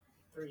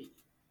3,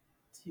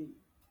 2,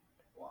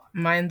 1.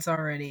 Mine's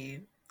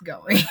already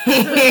going.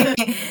 Then...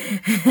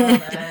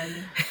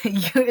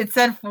 It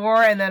said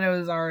 4 and then it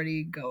was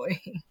already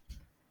going.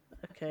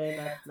 Okay,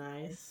 that's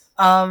nice.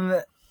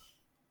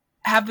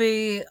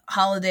 Happy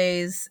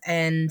holidays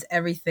and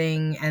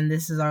everything, and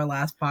this is our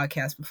last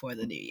podcast before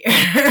the new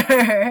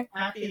year.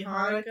 Happy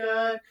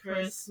Hanukkah,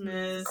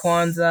 Christmas,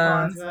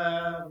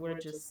 Kwanzaa. We're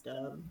just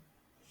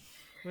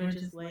we're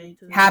just late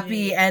to the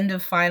Happy game. end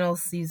of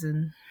finals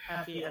season.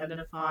 Happy end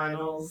of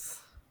finals.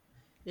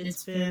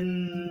 It's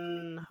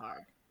been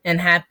hard.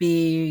 And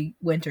happy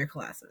winter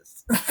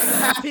classes.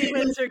 Happy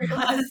winter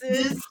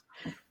classes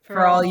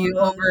for all you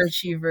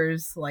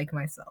overachievers like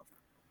myself.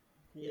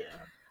 Yeah.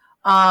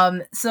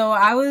 So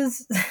I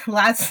was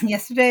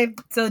yesterday.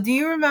 So do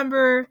you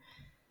remember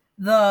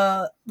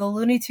the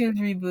Looney Tunes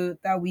reboot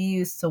that we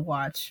used to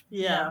watch?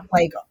 Yeah.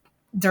 Like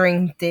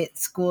during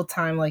school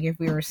time, like if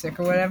we were sick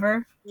or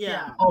whatever.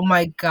 Yeah. Oh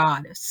my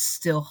god, it's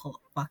still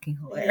fucking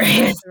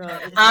hilarious.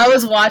 Yeah, I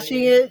was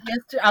watching it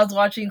yesterday. I was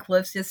watching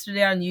clips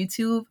yesterday on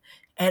YouTube,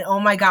 and oh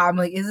my god, I'm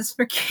like, is this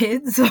for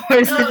kids or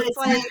is it's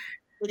like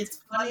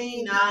it's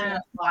funny not in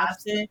a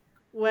slapstick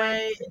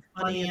way. It's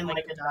funny in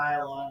like a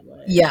dialogue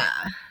way. Yeah.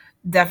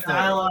 Definitely. The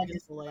dialogue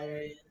is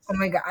hilarious. Oh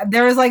my god.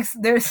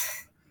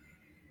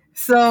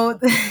 So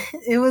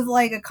it was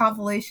like a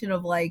compilation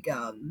of like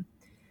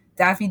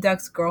Daffy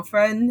Duck's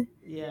girlfriend.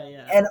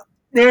 Yeah. And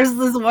there's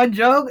this one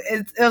joke.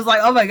 It was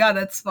like, oh my god,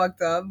 that's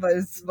fucked up, but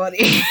it's funny.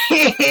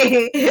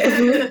 He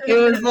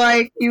was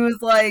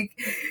like,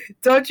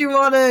 don't you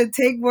want to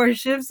take more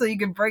shifts so you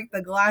can break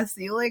the glass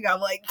ceiling? I'm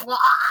like,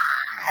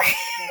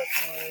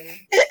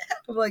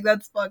 I'm like,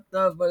 that's fucked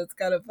up, but it's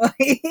kind of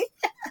funny.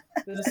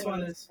 This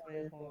one is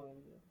funny. Hold on.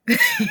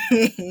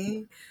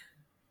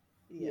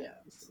 Yeah,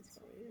 this is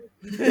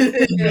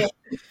funny.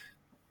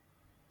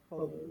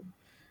 Hold on.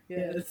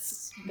 Yeah,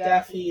 it's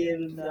Daffy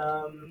and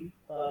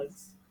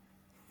Bugs.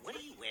 What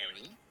are you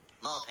wearing?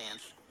 Mall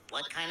pants.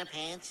 What kind of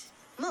pants?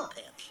 Mall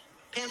pants.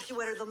 Pants you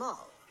wear to the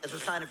mall as a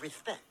sign of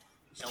respect.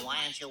 So why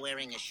aren't you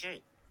wearing a shirt?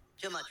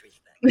 Too much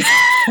respect.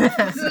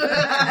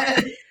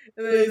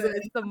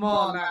 It's the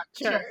mall, not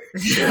church.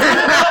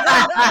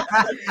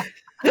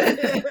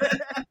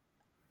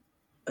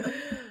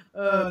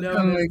 Oh no,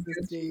 oh my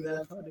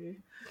that funny.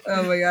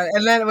 Oh my god.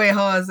 And then wait,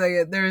 hold on a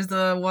second. There's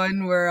the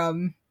one where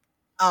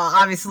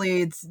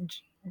obviously it's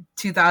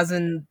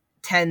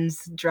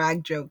 2010's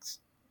drag jokes,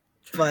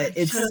 but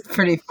it's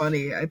pretty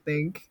funny, I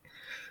think.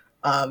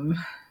 Hold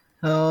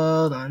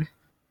on.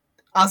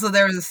 Also,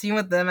 there was a scene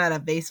with them at a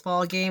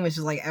baseball game, which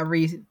is like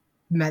every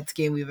Mets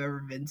game we've ever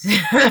been to.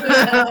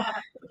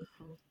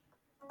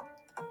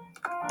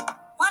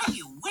 What are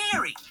you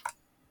wearing?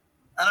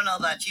 I don't know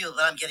about you,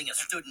 but I'm getting a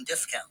student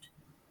discount.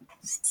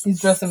 He's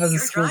dressed up as a You're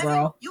schoolgirl.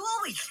 driving? You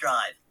always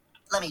drive.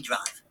 Let me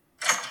drive.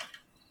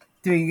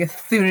 Doing a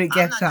student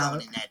I'm gets not out.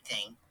 going in that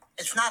thing.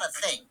 It's not a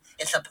thing.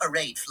 It's a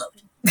parade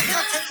float. It'll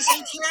take us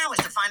 18 hours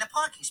to find a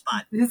parking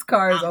spot. His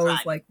car is I'm always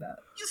driving. like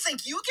that. You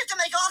think you get to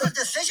make all the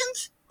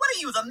decisions? What are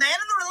you, the man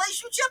in the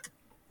relationship?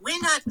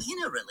 We're not in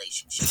a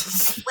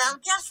relationship. Well,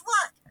 guess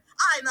what?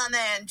 I'm a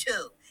man,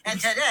 too. And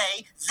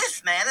today,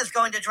 this man is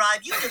going to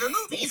drive you to the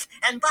movies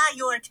and buy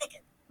your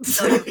ticket.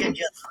 So you can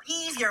just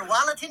leave your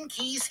wallet and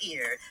keys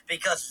here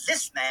because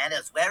this man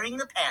is wearing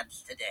the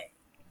pants today.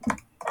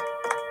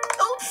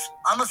 Oops,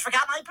 almost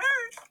forgot my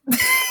purse.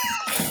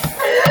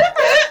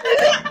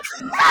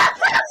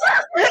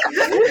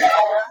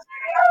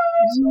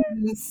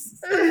 Jesus.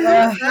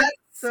 That's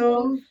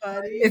so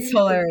funny. It's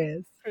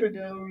hilarious. For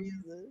no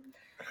reason.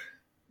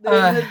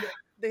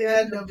 They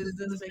had no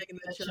business making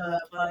that shit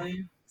that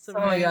funny. Oh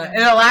my god.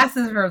 And it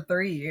lasted for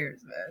 3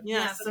 years, man.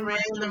 Yeah, some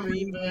random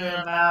reboot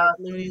about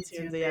Looney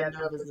Tunes, they had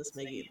no business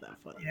making it that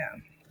funny. Yeah.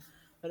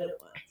 But it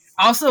was.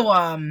 Also,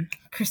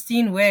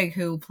 Christine Wiig,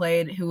 who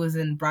was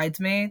in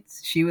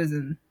Bridesmaids, she was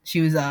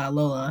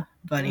Lola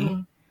Bunny.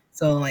 Mm-hmm.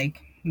 So like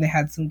they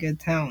had some good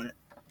talent.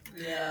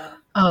 Yeah.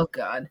 Oh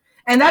god.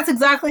 And that's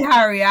exactly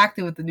how I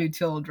reacted with the new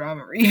Total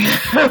Drama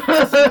Reboot.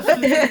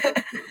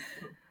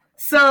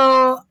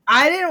 So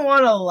I didn't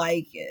want to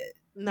like it.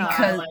 No,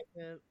 I liked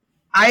it.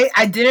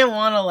 I didn't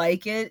want to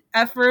like it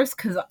at first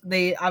because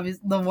they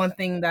obviously the one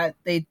thing that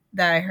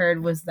I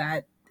heard was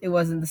that it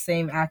wasn't the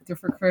same actor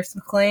for Chris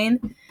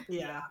McClane.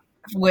 Yeah.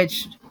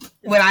 Which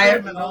it's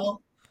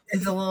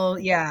a little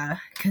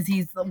because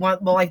he's the one,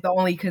 well, like the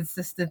only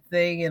consistent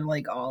thing in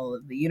like all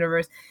of the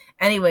universe.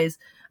 Anyways,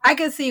 I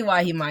can see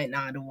why he might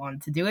not have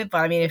wanted to do it, but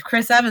I mean, if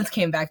Chris Evans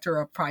came back to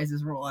reprise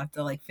his role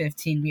after like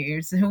 15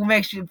 years, who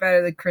makes you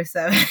better than Chris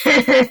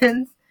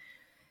Evans?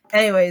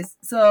 Anyways,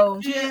 so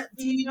do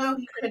you know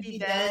he could be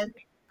dead?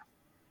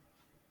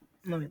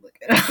 Let me look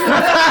it up.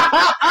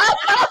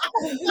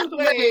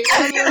 Wait,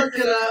 let me look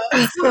it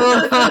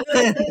up.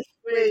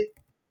 Wait,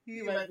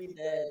 he might be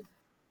dead.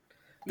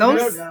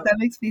 That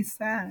makes me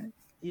sad.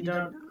 You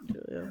don't know,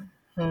 Julia.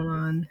 Hold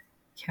on.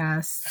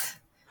 Cast.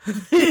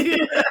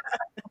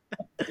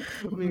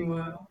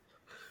 Meanwhile.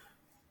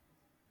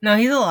 No,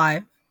 he's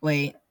alive.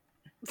 Wait.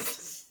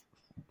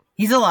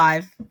 He's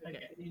alive.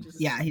 Okay,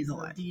 yeah, he's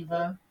alive.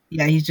 Diva.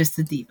 Yeah, he's just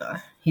a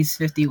diva. He's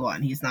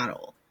 51. He's not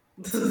old.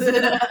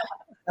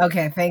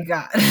 Okay, thank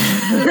God.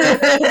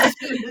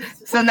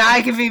 So now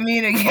I can be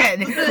mean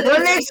again.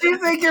 What makes you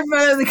think you're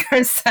better than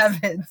Chris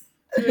Evans?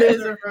 Who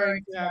is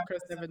referring to how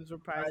Chris Evans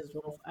reprises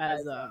Wolf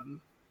as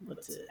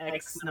what's it,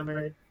 X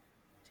number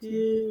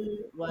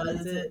 2? What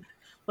is it?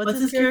 What's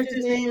his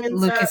character's name? In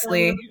Lucas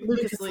Lee.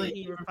 Lucas Lee.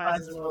 He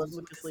reprises the role as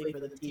Lucas Lee for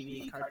the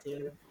TV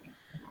cartoon.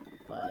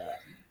 But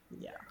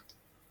yeah.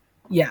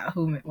 Yeah,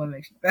 what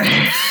makes you better?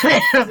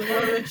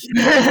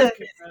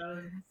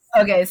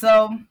 Okay,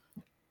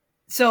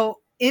 so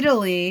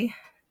Italy,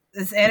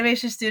 this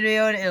animation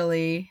studio in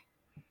Italy,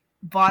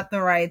 bought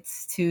the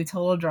rights to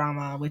Total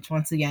Drama, which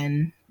once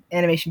again,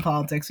 animation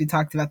politics. We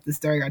talked about this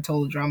during our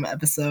Total Drama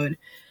episode.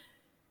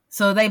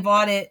 So they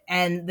bought it,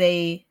 and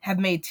they have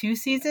made 2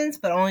 seasons,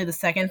 but only the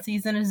second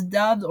season is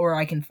dubbed, or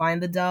I can find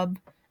the dub.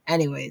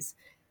 Anyways,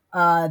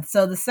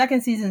 so the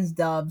second season's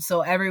dubbed,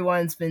 so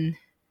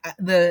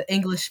the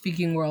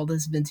English-speaking world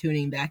has been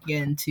tuning back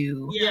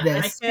into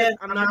this.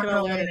 I'm not going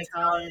to learn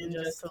Italian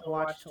just to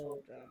watch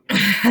Total Drama.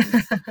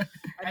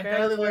 I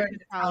barely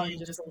learned Italian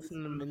just to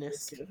listen to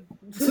Miniscule.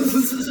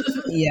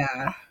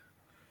 Yeah.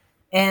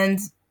 And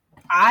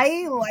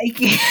I like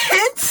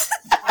it.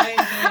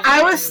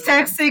 I was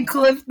texting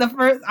Cliff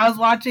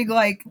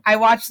I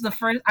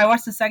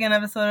watched the second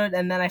episode,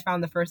 and then I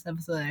found the first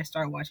episode and I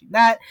started watching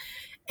that.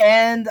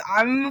 And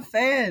I'm a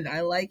fan.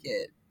 I like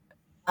it.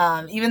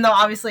 Even though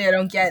obviously I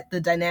don't get the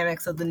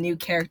dynamics of the new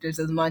characters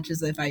as much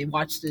as if I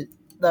watched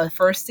the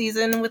first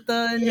season with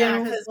the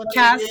new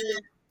cast.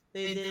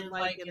 They did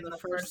like in the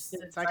first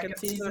and second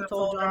season of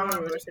Total Drama,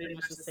 where it's pretty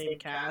much the same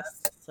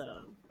cast.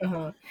 So,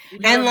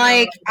 and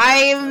like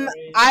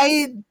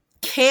I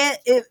can't.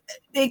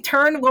 They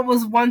turned what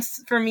was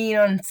once for me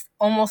an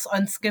almost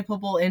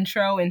unskippable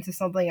intro into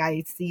something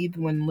I see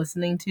when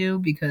listening to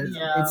because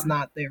it's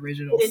not the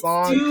original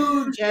song. It's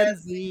too Gen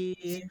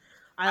Z.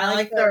 I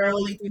like the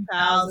early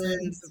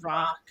 2000s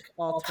rock,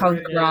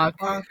 punk rock.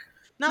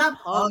 Not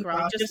punk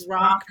rock, just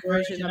rock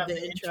version of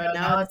the intro.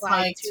 Now it's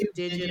like too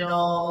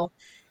digital.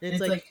 And it's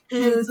like,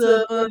 hands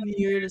up, I'm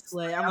here to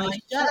slay. I'm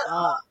like, shut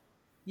up.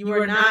 You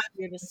are not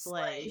here to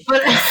slay.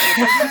 But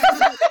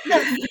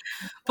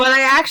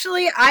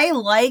I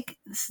like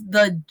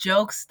the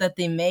jokes that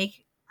they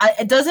make.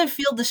 It doesn't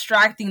feel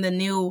distracting, the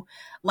new,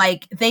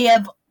 like, they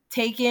have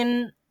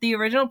taken the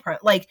original,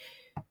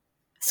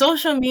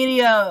 social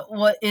media,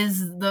 what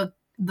is the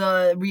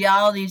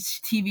reality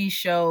TV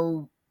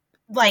show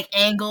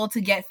angle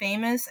to get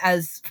famous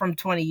as from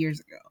 20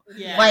 years ago.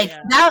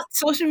 Now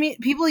social media,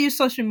 people use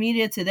social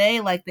media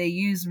today like they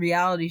used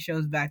reality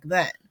shows back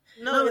then.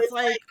 No, it's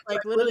like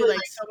literally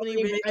so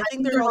many. I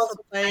think they're also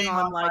playing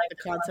on the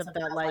concept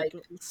that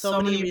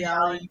so many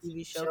reality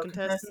TV show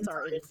contestants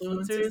are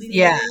influencers.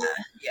 Yeah.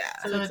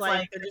 So it's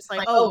they're just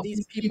oh,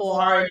 these people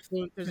are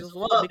influencers as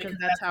well because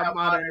that's how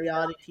modern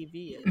reality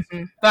TV is.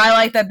 Mm-hmm. But I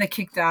like that they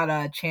kicked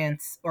out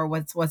Chance or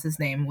what's his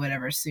name,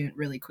 whatever, soon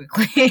really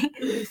quickly.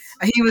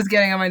 He was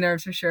getting on my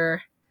nerves for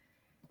sure.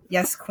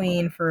 Yes,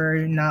 Queen, for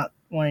not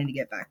wanting to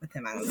get back with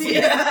him.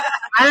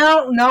 I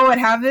don't know what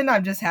happened.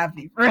 I'm just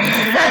happy for him.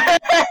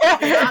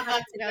 They got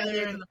back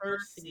together in the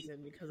first season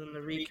because in the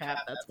recap,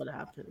 that's what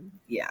happened.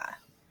 Yeah.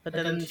 But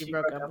then she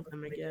broke up with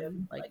him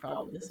again,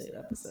 probably the same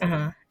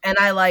episode. And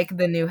I like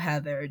the new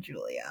Heather,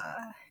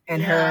 Julia.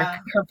 And her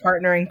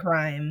partner in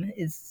crime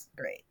is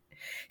great.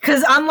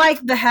 Because unlike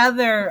the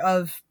Heather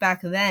of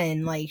back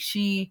then,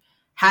 she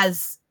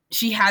has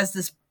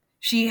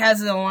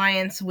an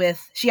alliance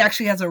she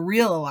actually has a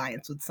real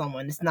alliance with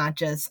someone. It's not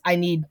just, I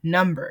need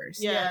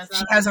numbers. Yeah,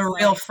 she has a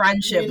real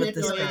friendship with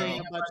this girl.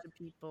 A bunch of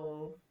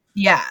people.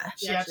 Yeah.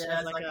 She actually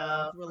has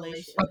a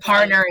relationship. A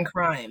partner in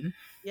crime.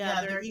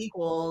 Yeah, they're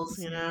equals,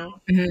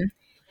 Mm-hmm.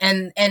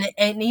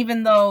 And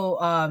even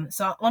though,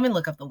 so let me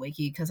look up the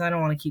wiki because I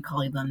don't want to keep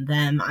calling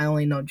them. I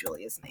only know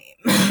Julia's name.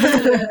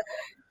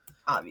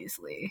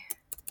 Obviously.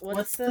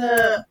 What's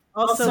the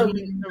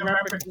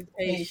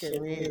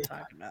representation? We need to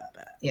talk about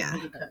that. Yeah.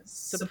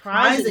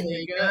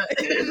 Surprisingly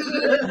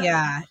good.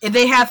 Yeah.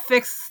 They have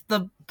fixed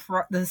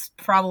this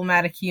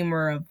problematic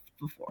humor of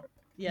before.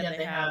 Yeah,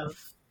 they have.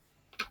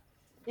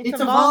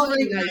 It's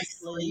evolving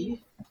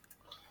nicely.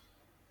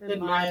 In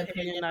my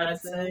opinion, I'd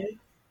say.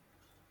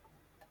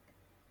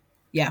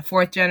 Yeah,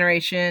 4th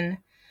generation.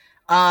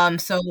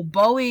 So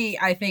Bowie,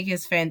 I think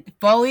is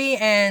Bowie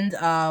and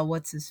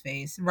what's his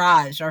face,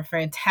 Raj, are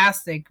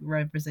fantastic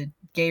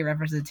gay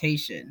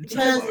representation.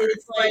 Because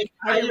it's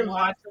I didn't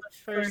watch the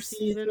first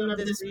season of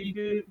this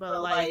reboot, but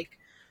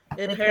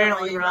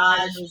apparently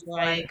Raj was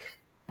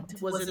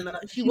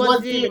he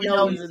didn't even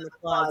know he was in the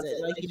closet.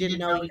 He didn't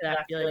know he could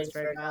have feelings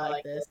for a guy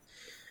like this.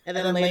 And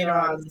then later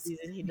on in the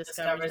season, he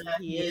discovers that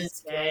he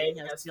is gay. He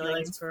has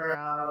feelings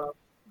for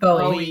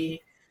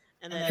Bowie.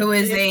 And then who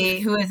is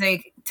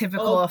a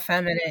typical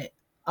effeminate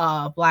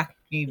black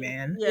gay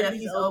man. Yeah,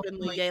 he's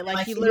openly gay.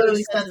 Like, he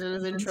literally says in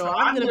his intro,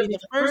 I'm going to be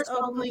the first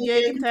openly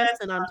gay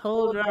contestant on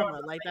Total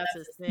Drama. Like, that's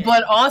his thing.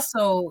 But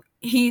also,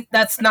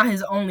 that's not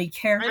his only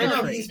character I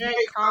know, trait. he's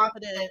very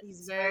confident.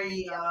 He's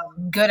very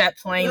good at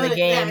playing the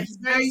game. Yeah, he's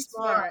very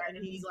smart, and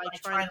he's,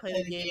 like, trying to play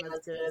the game as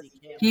good as he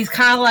can. He's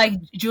kind of like,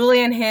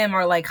 Julie and him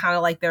are, like, kind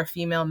of like their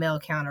female-male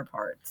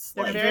counterparts.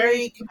 They're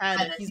very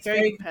competitive. He's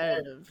very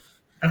competitive.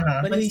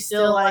 But he's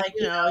still like,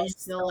 he's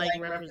still like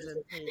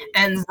representing.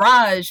 And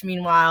Raj,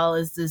 meanwhile,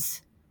 is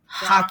this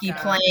hockey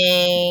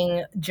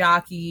playing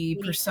jockey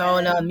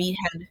persona,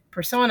 meathead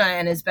persona,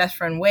 and his best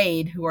friend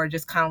Wade, who are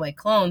just kind of like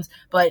clones.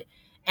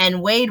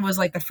 And Wade was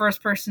like the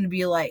first person to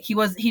be like, he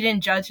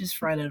didn't judge his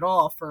friend at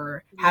all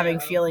for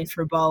having feelings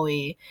for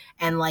Bowie,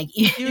 and like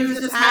he was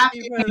just happy.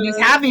 He was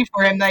happy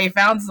for him that he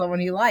found someone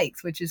he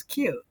likes, which is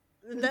cute.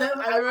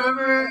 I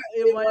remember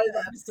in one of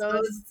the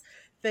episodes.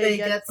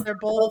 They're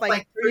both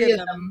like three of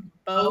them.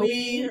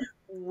 Bowie,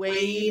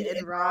 Wade,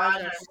 and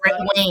Raj are stuck.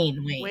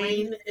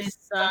 Wayne is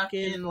stuck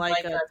in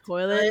like a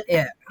toilet.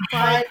 Yeah.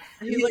 But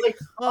he's like,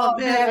 oh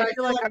man, I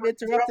feel like I'm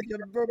interrupting a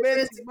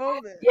romantic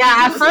moment. Yeah,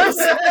 at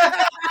first.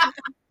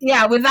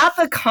 Yeah, without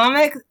the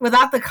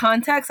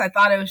context, I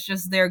thought it was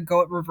just their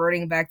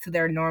reverting back to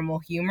their normal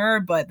humor.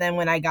 But then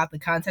when I got the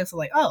context, I was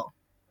like, oh,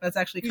 that's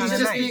actually kind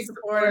of nice. Being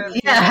supportive.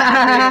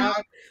 Yeah.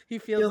 He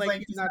feels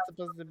like he's not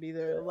supposed to be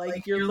there.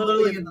 Like, you're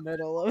literally in the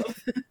middle of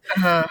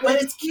But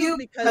it's cute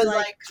because,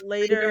 like,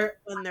 later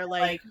when they're,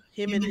 like,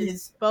 him and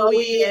his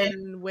Bowie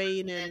and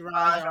Wayne and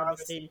Raj are on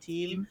the same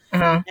team.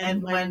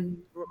 And when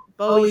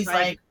Bowie's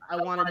like, I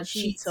want to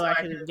cheat so I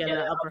can get an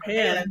upper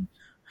hand,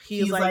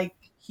 he's like,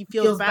 he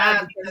feels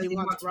bad because he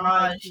wants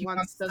Raj. He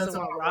doesn't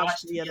want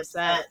Raj to be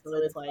upset. So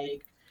it's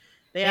like,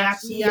 he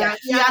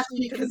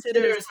actually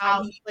considers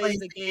how he plays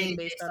the game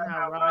based on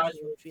how Raj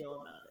would feel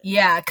about it.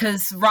 Yeah,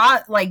 because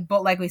Raj,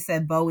 like we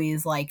said, Bowie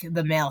is like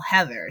the male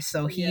Heather,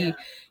 so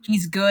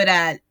he's good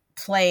at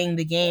playing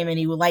the game, and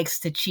he likes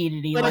to cheat,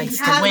 and he likes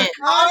to win.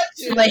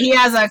 But he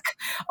has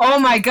oh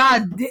my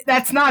god,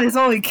 that's not his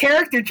only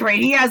character trait.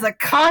 He has a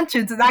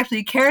conscience and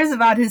actually cares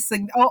about his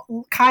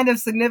kind of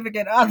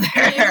significant other.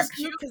 It's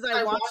cute because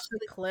I watched the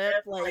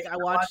clip,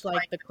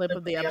 the clip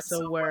of the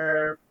episode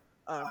where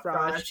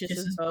Raj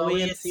kisses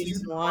Bowie in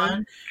season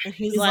 1, and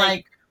he's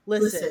like,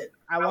 listen,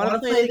 I want to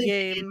play the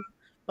game,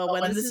 but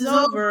when this is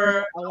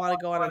over, I want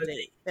to go on a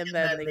date. And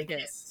then they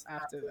kiss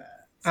after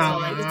that. So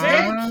it's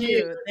very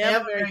cute. They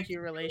have a very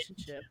cute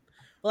relationship.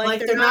 Like,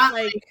 they're not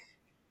like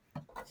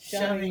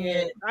shoving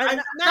it.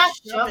 Not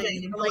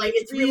shoving, but like,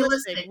 it's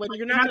realistic. When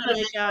you're not going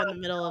to make out in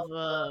the middle of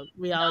a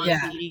reality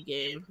TV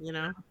game, you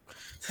know?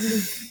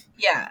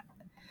 Yeah.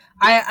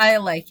 I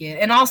like it,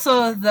 and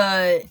also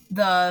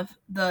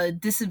the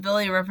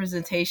disability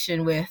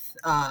representation with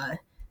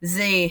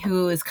Z,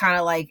 who is kind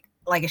of like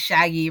a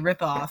Shaggy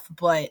ripoff,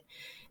 but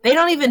they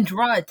don't even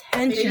draw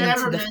attention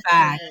to the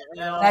fact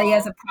that he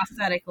has a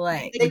prosthetic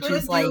leg, which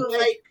is like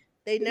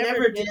they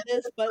never did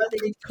this, but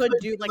they could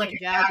do like a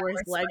gag where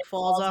his leg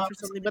falls off or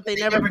something, but they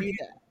never do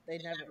that. They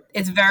never.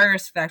 It's very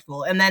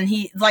respectful, and then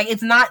he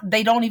it's not.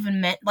 They don't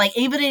even Ava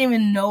didn't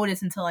even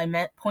notice until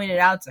I pointed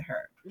out to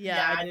her.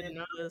 Yeah, I didn't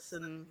notice,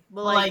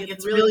 but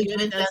it's really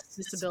good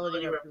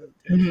disability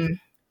representation.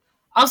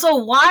 Also,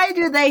 why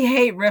do they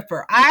hate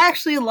Ripper? I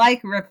actually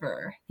like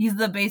Ripper. He's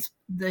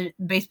the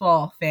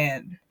baseball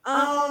fan.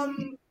 I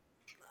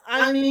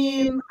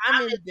mean,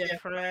 I'm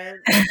indifferent.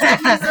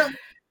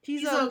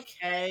 He's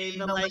okay,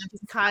 but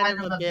he's kind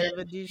of a bit of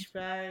a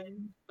douchebag.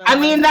 I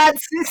mean,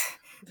 that's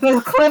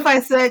the clip I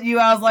sent you.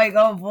 I was like,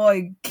 oh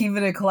boy,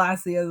 keeping it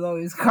classy as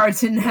always.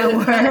 Cartoon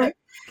Network.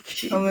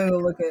 I'm gonna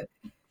look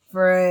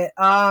for it.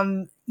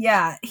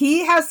 Yeah,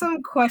 he has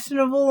some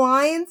questionable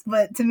lines,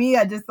 but to me,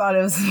 I just thought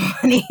it was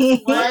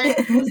funny. What?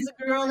 Who's the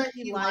girl that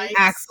he likes?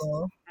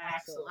 Axel.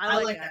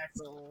 I like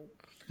Axel.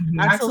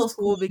 Axel's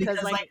cool because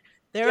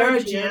there are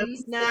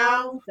gyms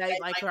now that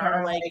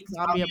are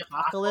zombie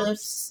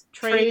apocalypse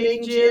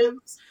training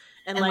gyms,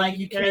 and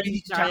you carry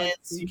these giant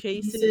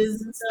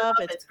suitcases and stuff.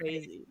 It's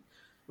crazy.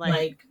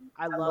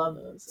 I love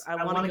those.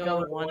 I want to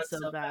go one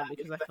so bad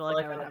because I feel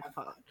like I would have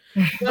fun.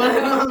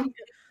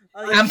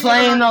 But, I'm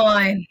playing the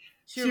line.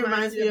 She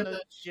reminds me of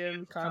those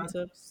gym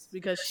concepts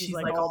because she's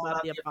all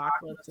about the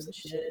apocalypse and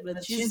shit.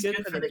 But she's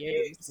good for the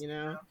games, you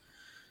know.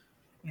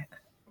 Yeah.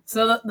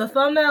 So the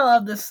thumbnail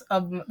of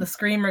the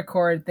screen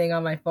record thing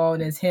on my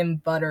phone is him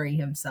buttering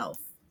himself.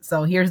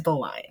 So here's the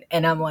line,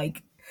 and I'm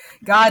like,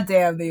 God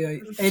damn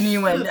the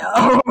innuendo.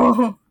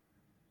 Very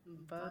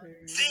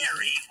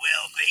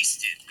well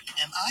basted.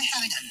 Am I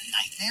having a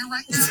nightmare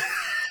right now?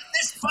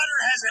 This butter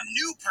has a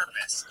new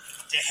purpose.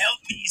 To help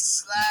me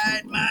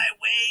slide my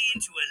way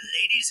into a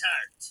lady's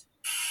heart.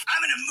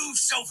 I'm gonna move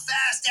so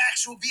fast,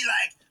 Axe will be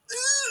like,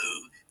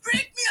 ooh,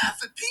 break me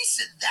off a piece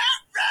of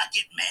that,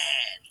 Rocket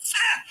Man.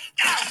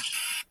 Ah,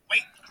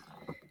 wait.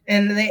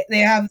 And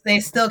they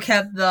still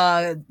kept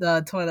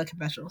the toilet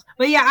confessionals.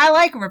 But yeah, I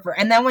like Ripper.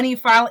 And then when he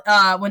finds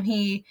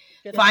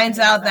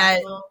out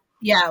that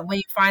Yeah, when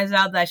he finds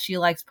out that she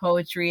likes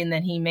poetry, and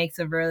then he makes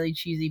a really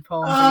cheesy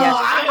poem. Oh, Yeah.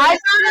 I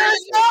thought it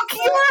was so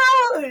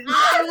cute.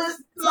 I was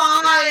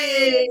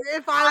dying.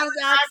 If I was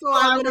Axel,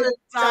 I would have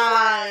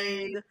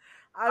died.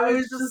 I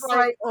was just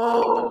like,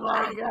 oh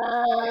my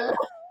god.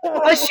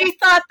 But she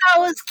thought that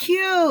was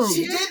cute.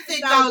 She did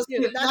think that was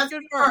cute. That's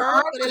good for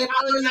her, but if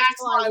I was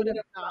Axel, I would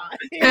have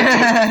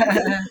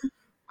died.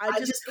 I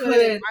just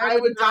couldn't. I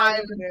would die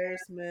of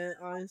embarrassment,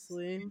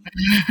 honestly.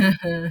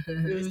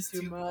 It was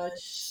too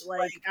much.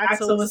 Like,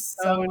 Axel was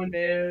so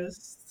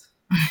embarrassed.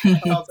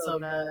 I felt so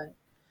bad.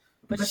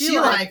 But she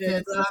liked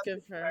it, so that's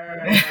good for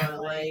her.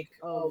 But, like,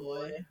 oh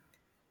boy.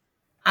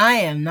 I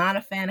am not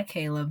a fan of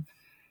Caleb.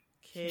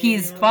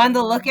 He's fun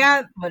to look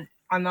at, but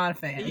I'm not a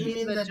fan. You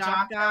mean the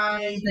jock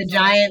guy? The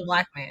giant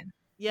black man.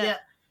 Yeah.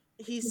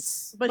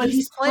 But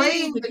he's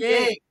playing the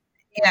game.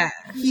 Yeah.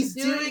 He's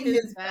doing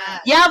his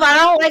best. Yeah, but I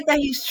don't like that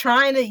he's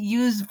trying to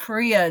use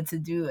Priya to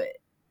do it.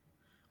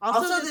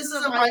 Also, this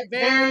is a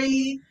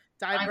very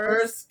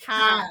diverse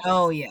cast.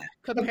 Oh, yeah.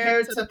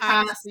 Compared to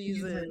past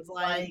seasons.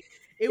 Like,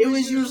 it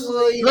was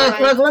usually... Look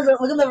at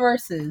the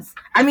verses.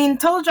 I mean,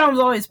 Total Drama is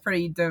always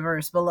pretty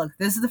diverse, but look,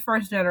 this is the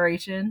first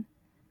generation,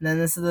 and then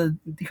this is the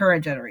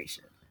current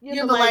generation.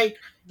 Yeah, but like,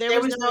 there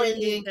was no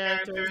Indian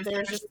characters. There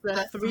was just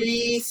the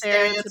 3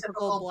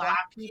 stereotypical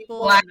black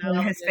people. Black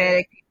and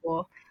Hispanic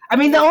people. I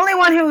mean, the only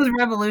one who was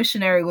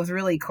revolutionary was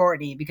really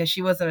Courtney, because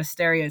she wasn't a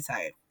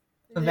stereotype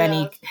of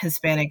any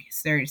Hispanic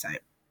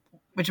stereotype,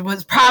 which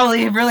was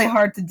probably really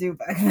hard to do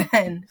back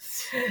then.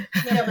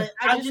 Yeah, but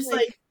I'm just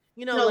like,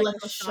 you know, like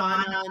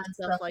Lashana and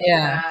stuff like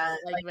that.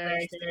 Like,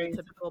 very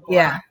stereotypical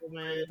black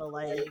woman, but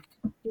like,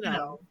 you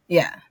know.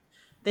 Yeah.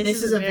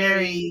 This is a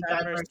very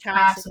diverse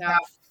cast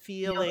without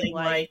feeling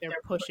like they're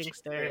pushing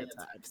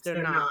stereotypes.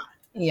 They're not.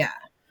 Yeah.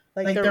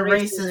 Like their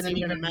race isn't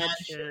even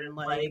mentioned.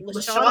 Like,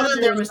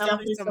 Lashana, there was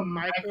definitely some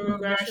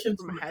microaggression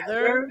from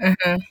Heather.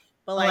 Mm-hmm.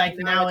 But like,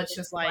 now it's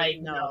just like,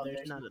 no,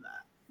 there's none of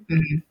that.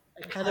 Mm-hmm.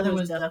 Like, Heather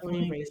was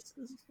definitely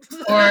racist.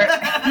 Or,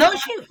 no,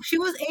 she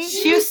was Asian.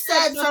 She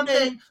said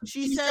something.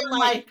 She said,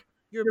 like,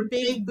 your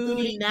big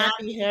booty,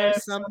 nappy hair,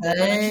 something.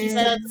 Like, she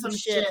said some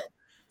shit.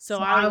 So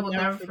I will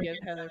never forgive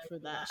Heather for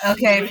that.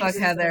 Okay, fuck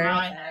Heather.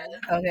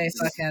 Okay,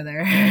 fuck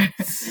Heather.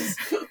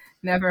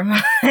 Never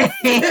mind.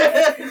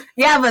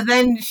 Yeah, but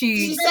then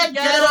she said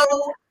ghetto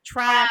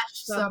trash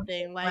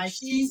something. Like,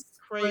 she's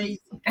crazy.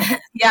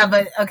 Yeah,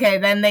 but okay,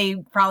 then they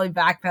probably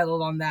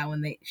backpedaled on that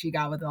when she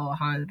got with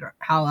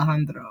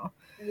Alejandro.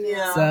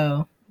 Yeah.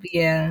 So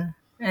yeah.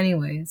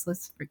 Anyways,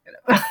 let's forget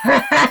about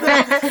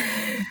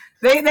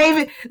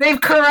it.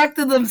 They've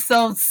corrected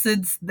themselves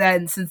since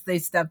then, since they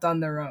stepped on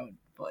their own.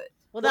 But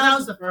well, that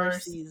was the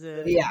first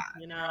season. Yeah.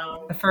 You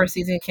know, the first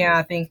season came out,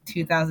 I think,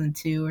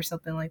 2002 or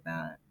something like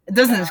that. It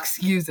doesn't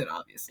excuse it,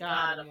 obviously.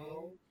 God.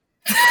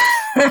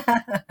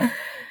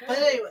 But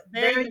anyway,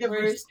 very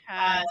diverse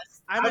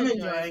cast. I'm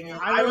enjoying it.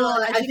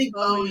 I think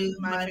Bowie is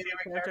my favorite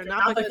character,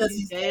 not because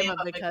he's gay,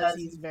 but because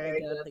he's very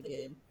good at the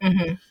game.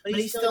 Mm-hmm. But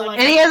he's still like,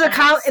 and he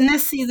has in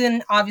this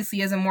season, obviously,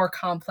 he has a more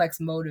complex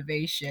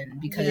motivation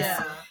because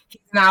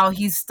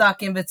he's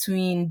stuck in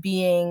between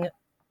being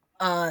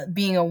a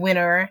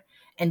winner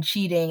and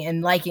cheating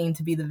and liking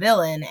to be the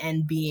villain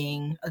and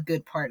being a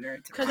good partner.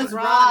 Because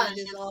Raj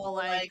is all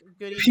like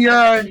goody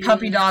pure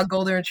puppy dog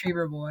golden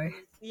retriever boy.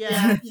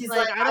 Yeah, he's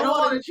like, I don't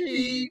want to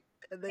cheat.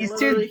 He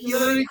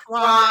literally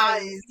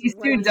cries. He's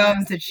too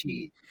dumb to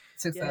cheat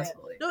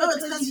successfully. Yeah. No,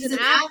 it's because he's an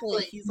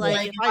athlete. He's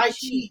like, if I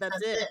cheat,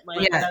 that's it.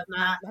 Like,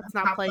 that's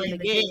not playing the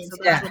game. So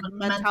that's what the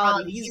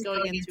mentality he's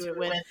going into it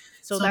with.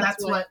 So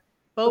that's what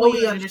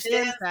Bowie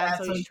understands that.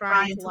 So he's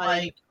trying to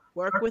like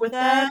work with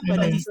that,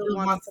 but he still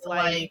wants to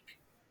like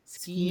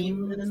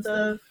scheme and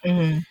stuff.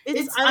 Mm-hmm.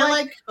 I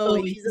like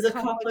Bowie. He's a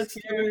complex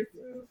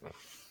character.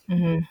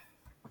 Mm-hmm.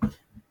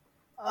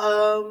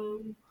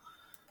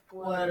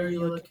 What are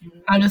you looking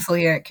at? I'm just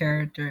looking at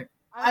character.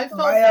 I felt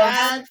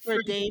bad for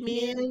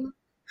Damien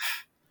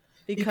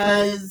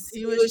because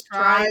he was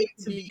trying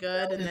to be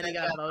good and then he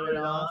got voted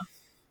off.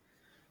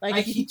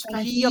 Like, he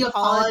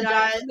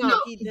apologized.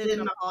 No, he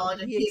didn't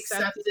apologize. He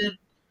accepted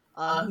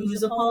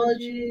whose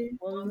apology?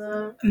 What was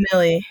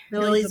that?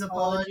 Millie's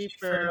apology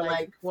for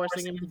like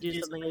forcing him to do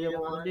something he didn't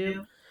want to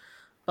do.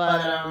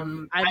 But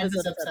I was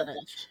upset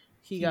that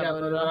he got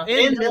voted off,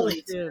 and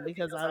Millie too,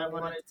 because I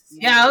wanted to see.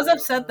 Yeah, I was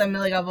upset that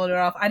Millie got voted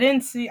off. I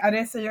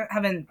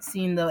haven't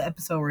seen the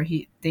episode where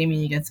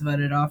Damien gets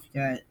voted off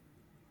yet.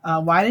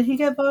 Why did he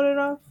get voted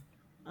off?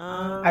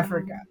 I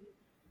forgot.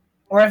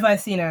 Or if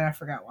I've seen it, I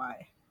forgot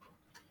why.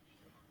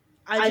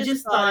 I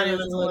just thought it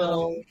was a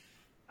little.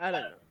 I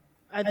don't know.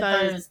 I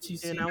thought it was too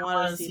soon. I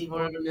wanted to see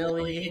more of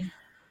Millie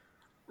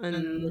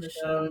in the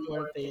show and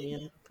more of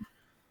Damien.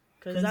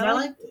 Because I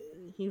liked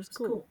it. He was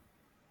cool.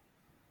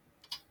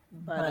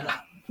 But,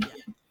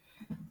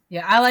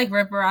 yeah, I like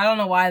Ripper. I don't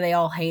know why they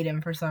all hate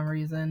him for some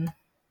reason.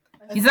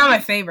 He's not my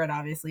favorite,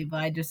 obviously,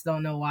 but I just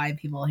don't know why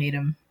people hate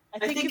him.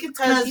 I think it's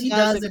because he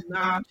does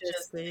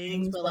obnoxious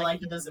things, but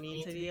like he doesn't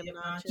mean to be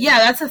obnoxious. Yeah,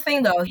 that's the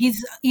thing though.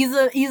 He's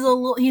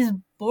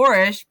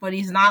boorish, but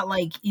he's not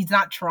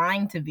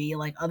trying to be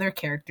like other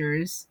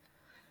characters.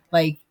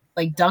 Like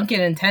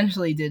Duncan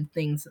intentionally did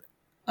things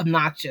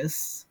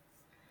obnoxious.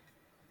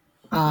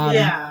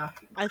 Yeah,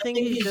 I think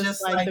he's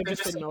just like they're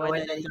just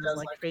annoyed that he does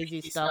like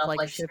crazy stuff,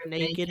 like strip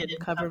naked and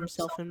cover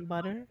himself in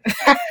butter.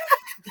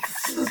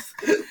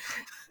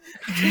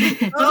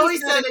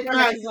 Always said it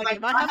correct. He's like,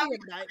 am I having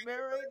a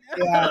nightmare right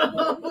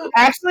now? Yeah.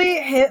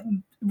 Actually,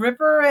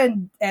 Ripper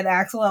and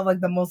Axel have like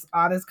the most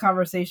honest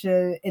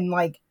conversation in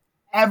like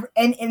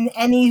in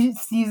any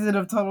season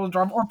of Total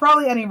Drama, or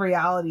probably any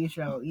reality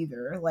show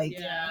either. Like,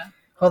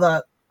 hold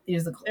up,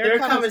 here's the their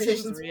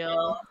conversation's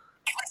real.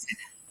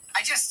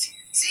 I just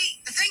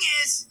see the thing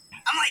is,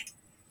 I'm like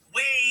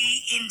way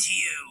into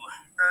you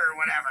or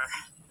whatever.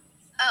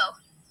 Oh,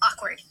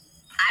 awkward.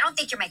 I don't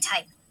think you're my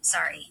type.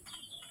 Sorry.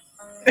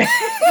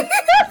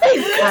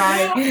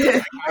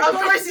 Of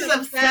course he's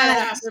upset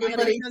after,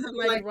 but he doesn't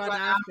like run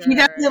after.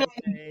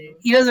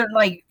 He doesn't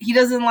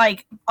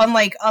like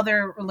unlike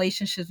other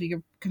relationships we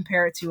could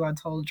compare it to on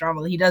Total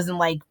Drama. He doesn't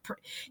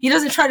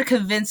try to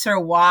convince her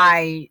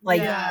why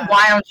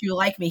don't you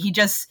like me. He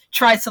just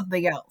tries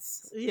something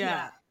else.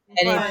 Yeah.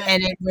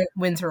 And it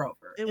wins her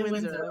over. It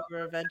wins her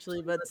over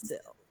eventually, but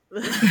still.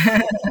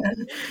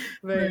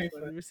 Very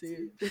funny to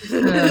see.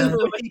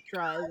 The way he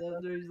cries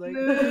after he's like,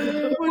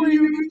 what do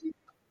you mean?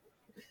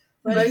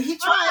 But he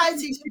tries,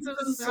 he takes it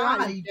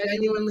aside. He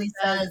genuinely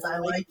says, I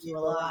like you a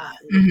lot.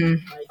 Mm-hmm.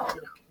 Like,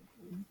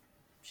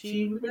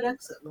 she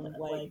rejects it.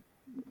 Like,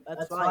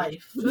 that's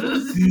life.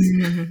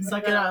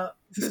 Suck it up.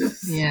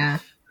 Yeah.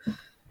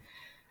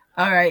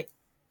 All right.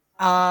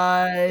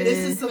 This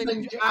is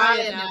something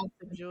I announced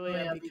to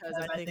Julia because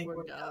I think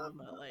we're dumb.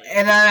 But like,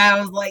 and then I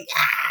was like,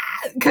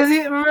 because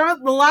remember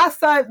the last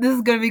time, this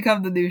is going to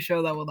become the new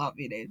show that will not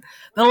be named.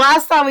 The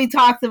last time we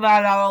talked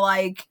about it, I was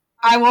like,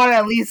 I want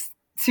at least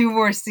 2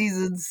 more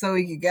seasons so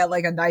we could get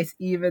like a nice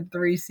even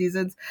 3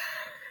 seasons.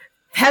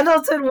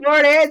 Pendleton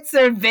won't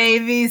answer,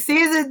 baby.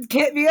 Fiona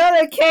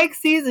and Cake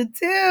season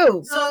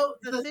 2. So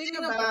the thing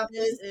about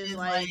this is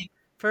like,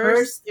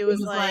 first it was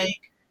like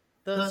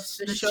the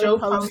show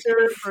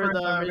poster for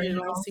the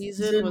original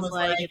season was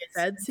like it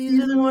said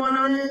season 1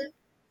 on it,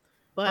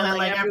 but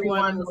like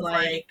everyone was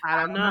like, I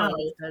don't know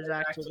if there's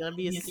actually gonna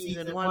be a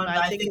season 1. But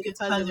I think it's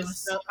because it was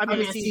so. I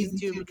mean, a season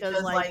 2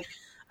 because like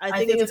I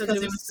think it's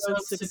because it was so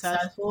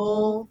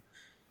successful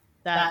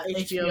that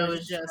HBO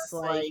is just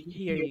like,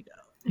 here you go.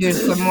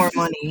 Here's some more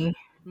money.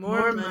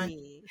 More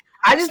money.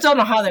 I just don't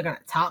know how they're gonna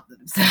top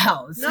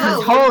themselves.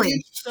 No,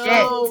 holy shit,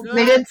 good.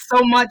 they did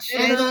so much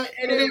shit, and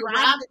it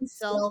wrapped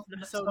itself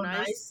so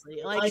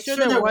nicely. Like, sure,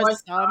 there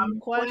was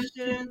some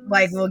questions.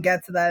 Like, we'll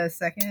get to that in a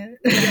second.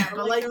 Yeah,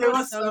 but like there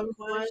was some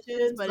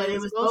questions, but it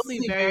was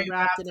mostly very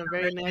wrapped in a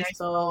very nice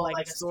little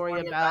like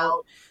story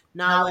about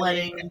not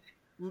letting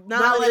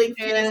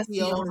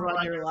fantasy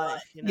overrun your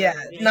life. You know? Yeah,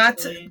 not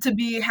to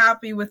be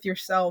happy with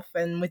yourself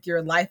and with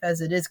your life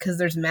as it is, because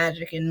there's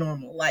magic in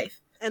normal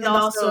life. And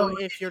also,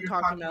 if you're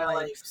talking about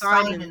like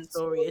Simon's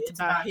story, it's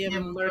about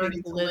him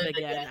learning to live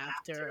again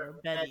after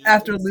Betty.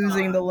 After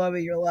losing the love of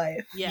your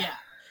life. Yeah.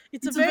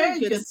 It's a very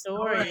good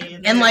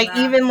story. And like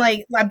even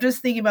like I'm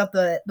just thinking about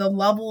the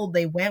level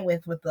they went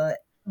with the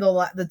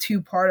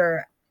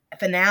 2-parter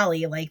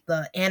finale, like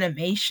the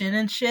animation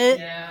and shit.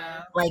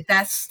 Yeah. Like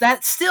that's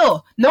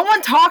still no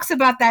one talks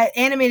about that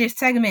animated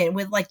segment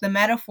with like the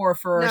metaphor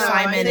for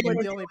Simon.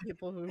 We're the only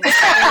people who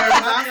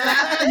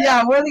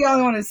Yeah, we're the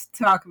only ones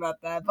to talk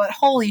about that. But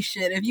holy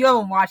shit, if you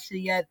haven't watched it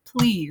yet,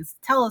 please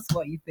tell us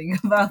what you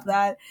think about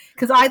that,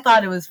 because I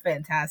thought it was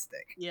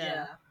fantastic.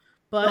 Yeah.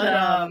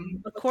 But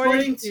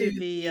according to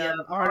the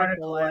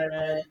article I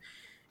read,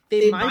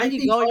 they might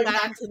be going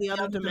back to the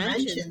other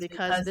dimensions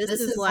because this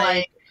is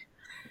like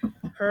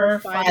her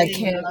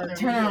fighting another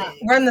being.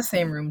 We're in the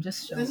same room.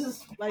 Just show. This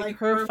is like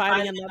her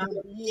fighting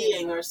another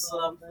being or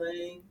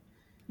something.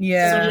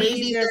 Yeah. So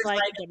maybe there's like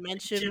a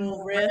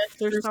dimensional rift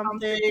or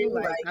something.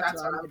 Like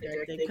that's what I'm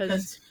thinking,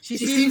 because she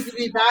seems to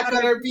be back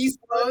on her beast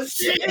mode.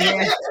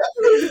 Yeah.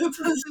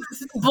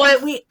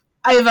 But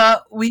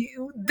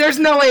there's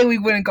no way we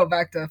wouldn't go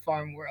back to the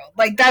farm world.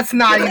 Like that's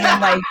not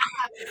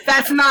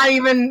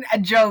even a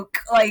joke.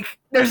 Like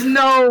there's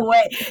no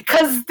way,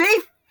 because they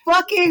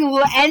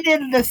fucking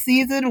ended the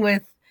season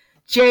with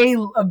Jay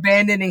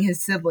abandoning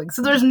his siblings.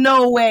 So there's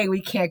no way we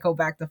can't go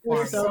back to farm.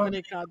 There's so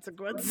many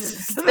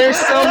consequences. There's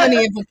so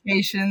many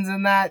implications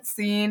in that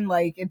scene.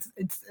 Like it's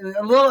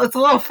a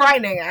little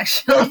frightening,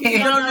 actually.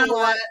 You don't know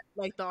what,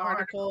 like the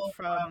article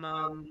from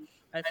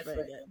I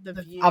forget the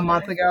View. A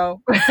month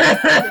ago.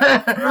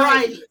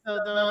 Variety. So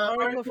the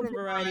article from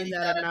Variety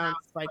that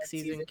announced like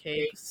season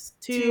Cakes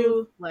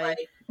 2, like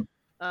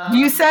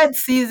you said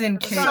season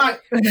Cake. Sorry,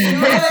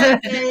 Fiona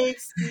and Cake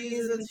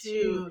season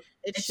 2.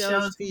 It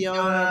shows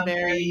Fiona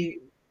very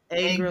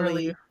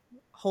angrily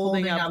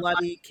holding a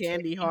bloody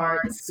candy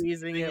heart and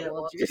squeezing it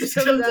while juice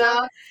comes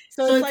out.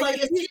 So it's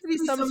like it seems to be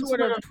some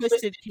sort of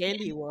twisted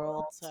candy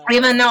world. So.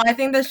 Even no, I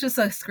think that's just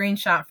a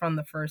screenshot from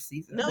the first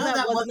season. No,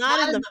 that was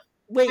not in the.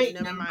 Wait,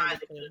 never mind.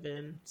 It could have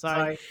been.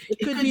 Sorry, it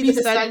could be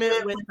the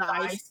segment with the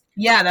ice.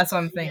 Yeah, that's what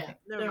I'm thinking.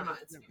 Yeah, never mind.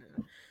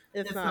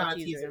 It's not a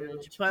teaser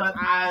image, but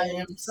I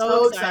am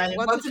so excited.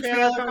 Once the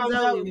trailer comes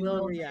out, we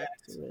will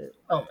react to it.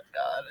 Oh my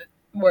god.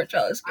 More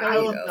Charles I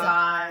will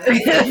die.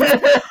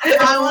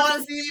 I want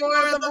to see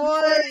more of the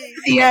boys.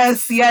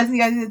 Yes.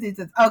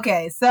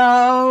 Okay,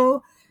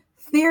 so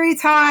theory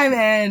time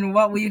and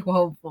what we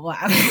hope will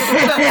happen.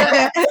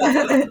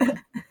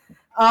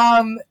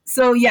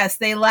 So yes,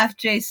 they left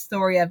Jay's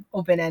story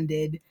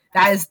open-ended.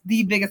 That is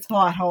the biggest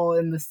plot hole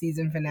in the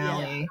season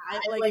finale. Yeah,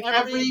 like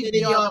every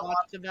video I've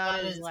watched about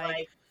it is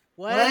like,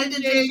 when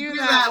did Jay do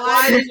that?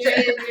 Why did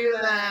Jay do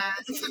that?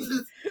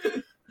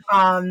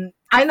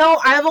 I know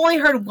I've only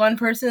heard one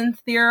person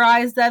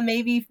theorize that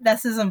maybe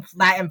that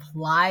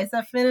implies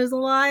that Finn is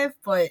alive,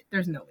 but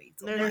there's no way.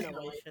 There's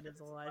no way Finn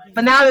is alive.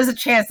 But now there's a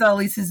chance that at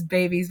least his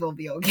babies will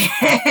be okay.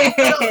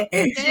 So,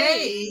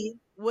 Jay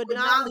would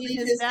not leave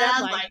his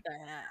dad like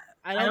that.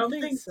 I don't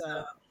think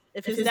so.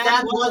 If his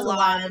dad was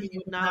alive, he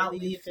would not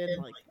leave Finn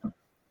like that.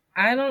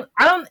 I don't.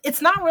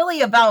 It's not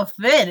really about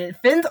Finn.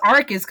 Finn's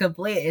arc is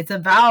complete. It's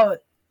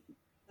about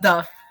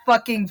the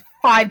fucking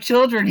 5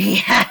 children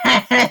he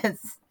has.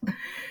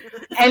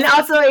 And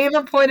also,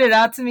 Ava pointed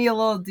out to me a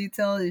little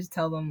detail. Just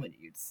tell them what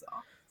you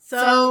saw.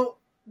 So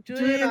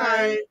Julie and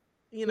I,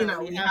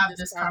 we have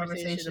this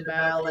conversation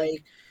about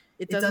like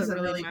it doesn't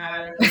really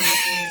matter.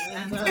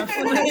 Yeah,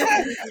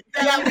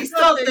 we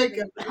still think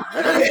about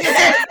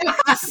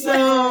it.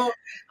 So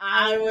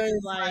I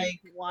was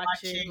like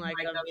watching like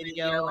a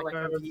video, like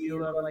a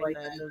review of like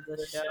the end of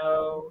the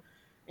show,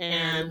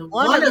 and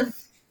one of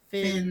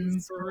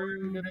Finn's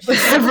brood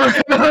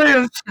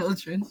of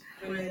children.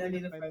 Wait, I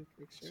need to find a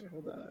picture.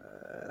 Hold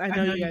on. I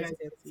know you guys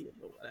can't see it,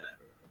 but whatever.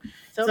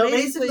 So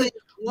basically,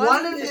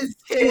 one of his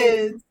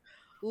kids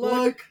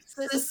look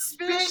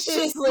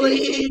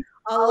suspiciously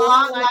a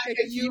lot like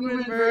a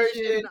human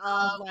version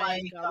of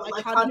like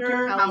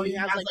Hunter, how he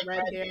has like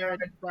red hair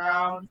and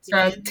brown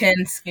skin,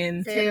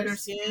 tanner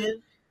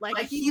skin.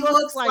 Like he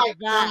looks like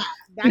that.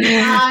 That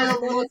guy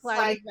looks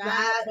like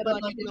that,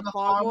 but like in the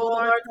Farm World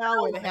art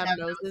now where they have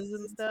noses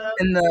and stuff.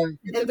 And the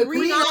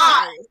green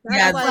eyes.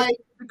 That's like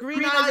the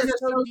green eyes are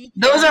so deep.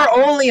 Those are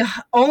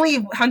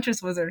only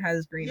Huntress Wizard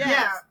has green eyes.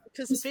 Yeah,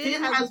 because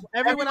Finn has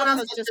everyone else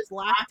has just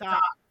black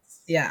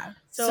dots. Yeah.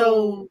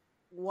 So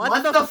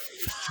what the fuck?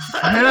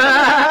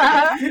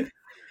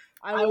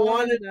 I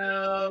want to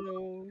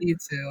know. Me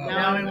too.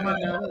 Now I want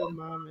to know who the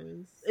mom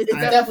is. It's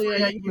definitely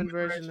a human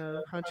version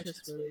of Huntress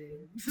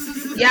Wizard.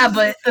 Yeah,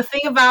 but the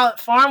thing about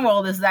Farm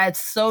World is that it's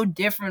so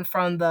different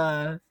from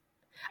the.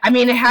 I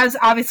mean, it has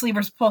obviously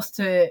we're supposed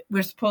to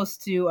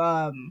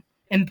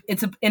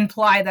it's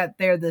imply that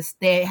there's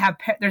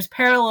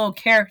parallel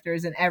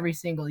characters in every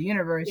single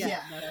universe.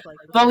 Yeah,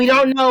 but we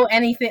don't know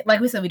anything.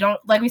 Like we said in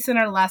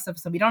our last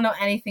episode, we don't know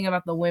anything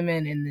about the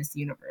women in this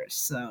universe.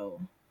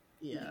 So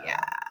yeah.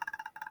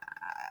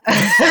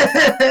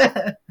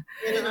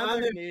 In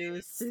other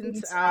news,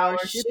 since our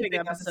shipping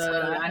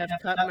episode, I have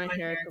cut my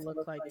hair to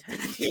look like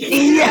Teddy.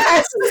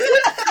 Yes.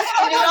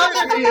 In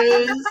other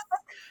news,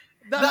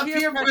 the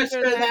peer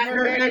pressure that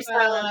her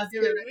hairstyle has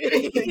given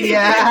me.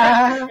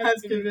 Yeah.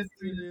 Has convinced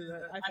me to do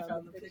that. I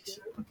found the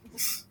picture.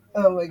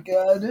 Oh my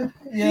god.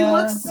 Yeah. He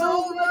looks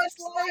so much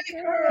like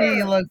her.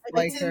 He looks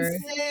like her.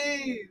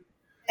 Insane.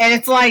 And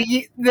it's like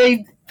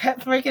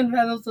freaking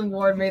Pendleton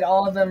Ward made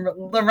all of them,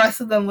 the rest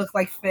of them look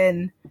like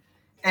Finn.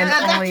 And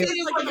only that kid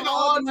is like an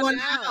odd one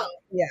out.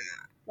 Yeah.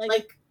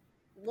 Like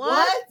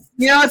what?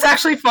 You know, it's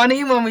actually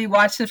funny when we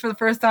watched it for the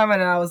first time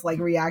and I was like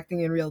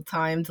reacting in real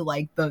time to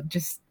like the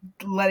just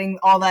letting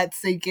all that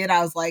sink in.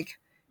 I was like,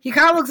 he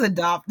kind of looks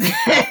adopted.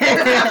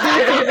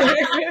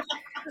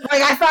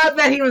 Like I thought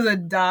that he was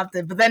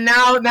adopted, but then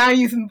now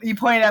you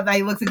pointed out that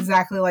he looks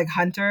exactly like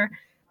Hunter.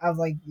 I was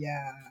like,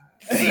 yeah.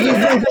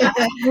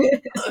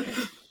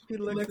 He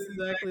looks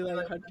exactly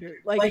like Hunter.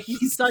 Like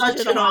he's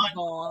such an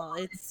oddball.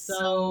 It's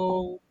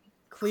so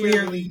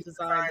clearly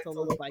designed to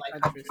look like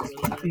Hunter.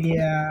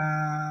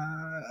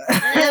 Yeah.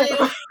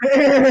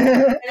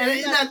 And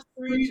in that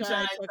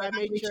screenshot, like I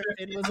made sure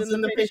Finn was in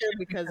the picture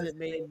because it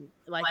made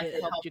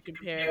it helped you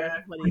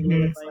compare what he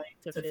looks like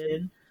to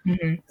Finn.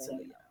 Mm-hmm. So,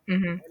 yeah.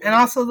 Mm-hmm. And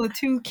also the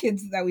 2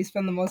 kids that we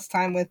spend the most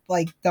time with,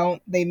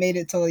 they made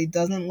it so he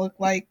doesn't look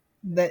like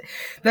that.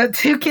 The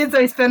 2 kids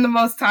that we spend the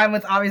most time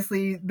with,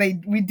 obviously, my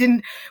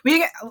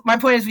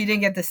point is we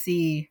didn't get to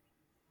see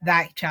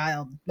that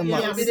child the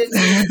most. Yeah, we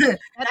didn't.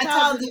 That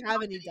child didn't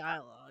have any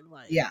dialogue.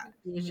 Yeah.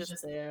 He was just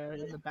there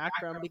in the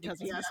background because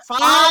he has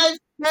 5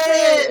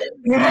 kids.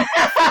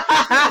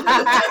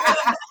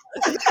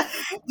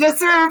 Just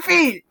to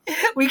repeat,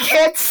 we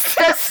can't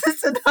stress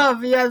this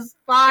enough. He has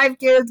 5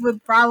 kids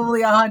with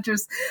probably a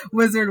Huntress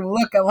Wizard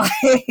look-alike.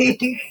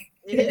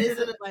 It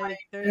isn't like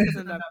there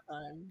isn't enough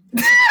time.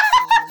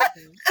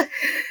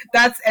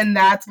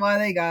 That's why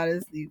they got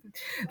us.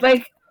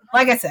 Like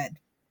I said,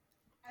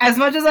 as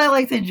much as I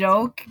like to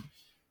joke,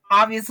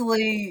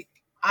 obviously,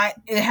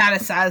 it had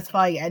a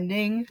satisfying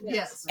ending.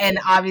 Yes. And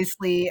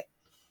obviously,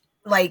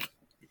 like,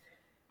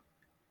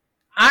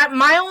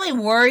 my only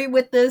worry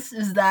with this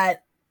is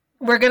that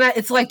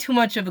it's like too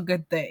much of a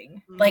good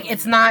thing. Like,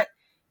 it's not,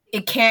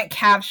 it can't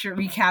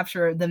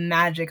recapture the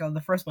magic of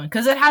the first one.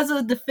 Because it has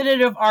a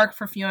definitive arc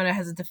for Fiona, it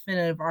has a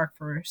definitive arc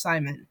for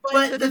Simon.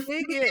 But the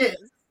thing is,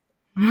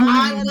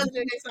 I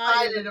wasn't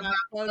excited about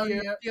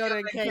Fiona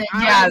and Cake.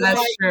 Yeah,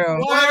 that's true.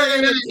 What are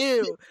they gonna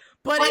do?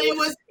 But it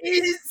was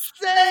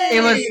insane.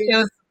 It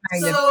was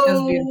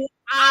so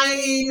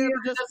I'm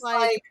just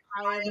like,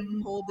 I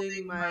am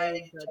holding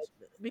my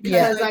judgment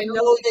because I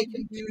know they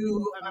can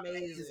do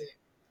amazing.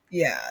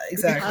 Yeah,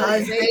 exactly.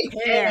 Because they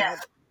can.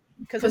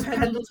 Because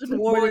Pendleton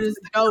Ward is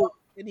dope,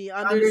 and he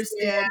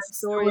understands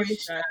story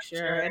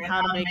structure and how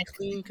to make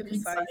clean,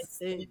 concise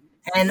things.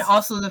 And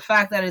also the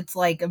fact that it's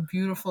like a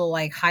beautiful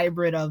like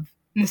hybrid of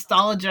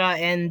nostalgia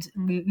and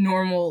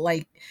normal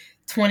like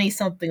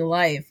 20-something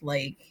life.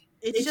 Like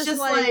it's just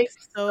like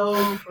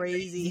so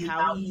crazy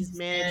how he's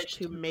managed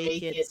to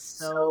make it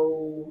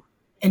so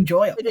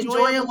enjoyable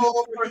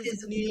for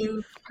his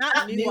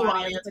not new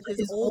audience, but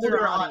his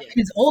older audience.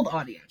 His old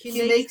audience.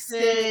 He makes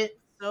it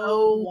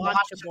so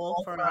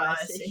watchable for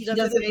us. He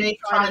doesn't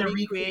try to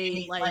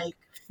recreate like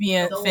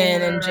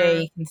Finn and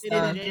Jake and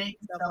stuff.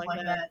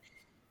 Like that.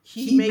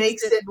 He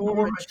makes it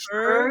more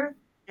mature,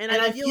 and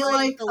I feel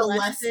like the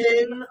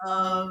lesson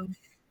of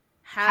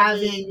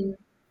having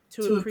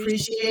to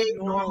appreciate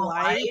normal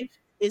life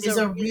is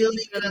a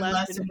really good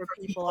lesson for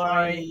people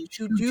our age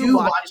who do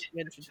watch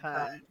Adventure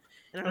Time.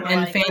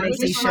 And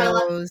fantasy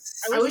shows.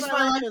 I wish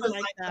my life was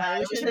like that. I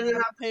wish I didn't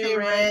have to pay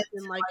rent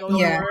and like go to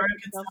work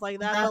and stuff like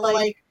that. But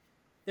like,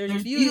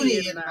 there's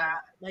beauty in that.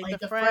 Like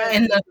the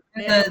friends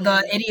and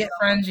the idiot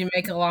friends you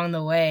make along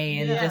the way,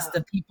 and just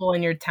the people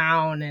in your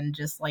town, and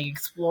just like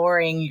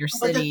exploring your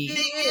city. But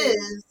the thing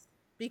is,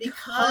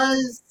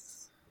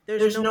 because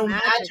there's no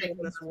magic in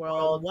this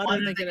world, what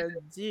are they gonna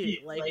do?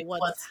 Like,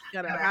 what's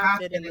gonna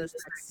happen in this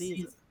next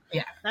season?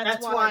 Yeah,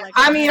 that's why. Like,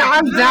 I mean,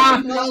 I'm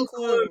down. No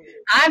clue.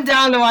 I'm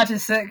down to watch a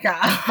sitcom.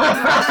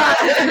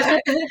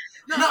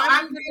 No,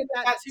 I'm good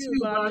at that too.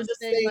 But I'm just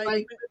saying,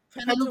 like,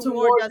 Pendleton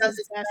Ward does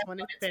his best when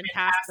it's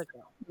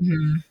fantastical.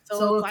 Mm-hmm.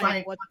 So it's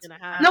like, what's gonna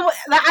happen? No,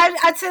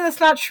 I'd say that's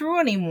not true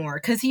anymore,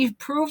 because he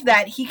proved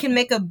that he can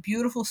make a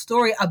beautiful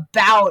story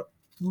about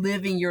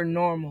living your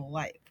normal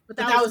life. But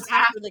that was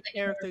after the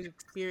character's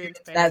experience.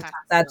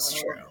 That's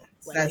true.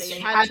 Like, they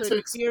had to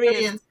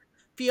experience.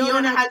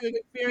 Fiona had to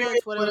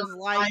experience what it was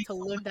like to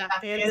live that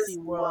fantasy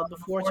world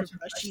before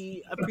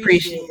she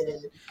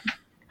appreciated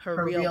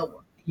her real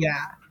world.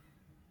 Yeah.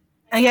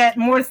 And yet,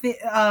 where's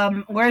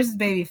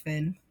baby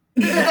Finn?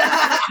 He's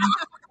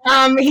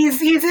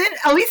in.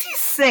 At least he's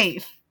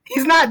safe.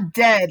 He's not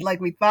dead like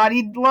we thought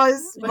he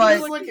was. But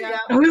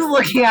who's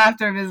looking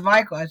after him is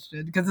my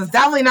question, because it's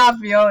definitely not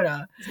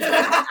Fiona.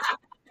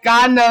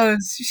 God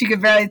knows she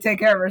could barely take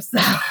care of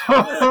herself.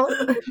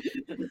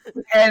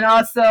 And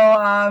also,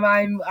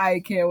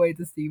 I can't wait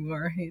to see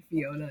more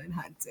Fiona and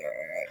Hunter.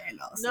 And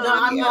also,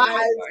 I'm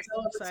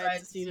so excited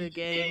to see the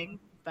gang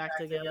back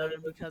together,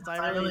 because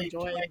I really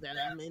enjoyed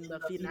them in the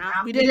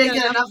finale. We didn't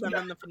get enough of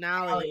them in the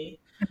finale.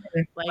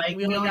 Like,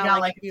 we only got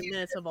like a few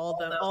minutes of all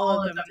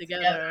of them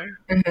together.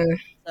 Mm-hmm.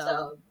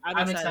 So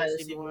I'm excited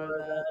to see more of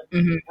that.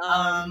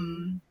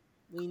 Mm-hmm.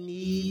 We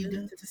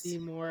need to see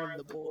more of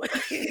the boys.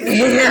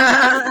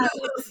 Yeah.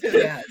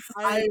 Yes.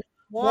 I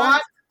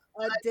want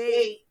a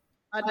date.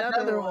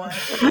 Another one.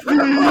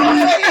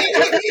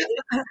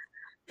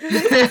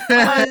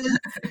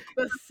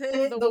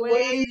 the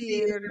way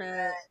the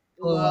internet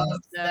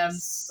loves them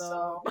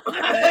so much.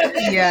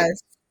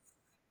 Yes.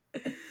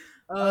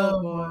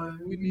 Oh boy,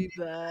 we need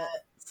that.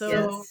 So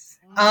yes.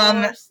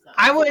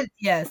 I would,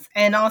 yes,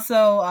 and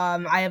also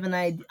I have an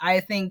idea. I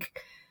think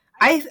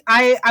I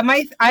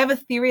have a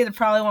theory that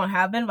probably won't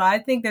happen, but I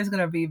think there's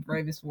gonna be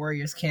Bravest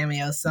Warriors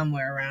cameo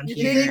somewhere around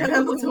here. You think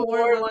Pendleton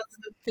Ward wants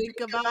to think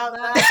about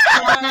that?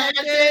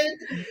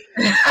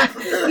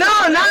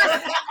 No,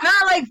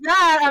 not like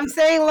that. I'm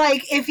saying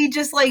like if he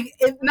just like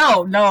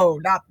no,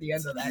 not the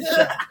end of that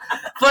show.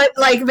 But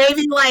like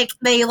maybe like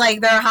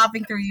they're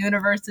hopping through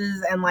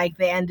universes, and like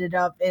they ended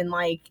up in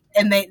like,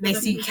 and they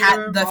see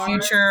the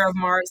future of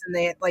Mars, and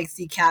they like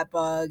see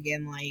Catbug,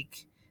 and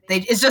like.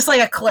 It's just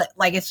like a clip.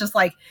 Like, it's just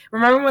like,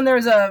 remember when there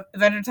was a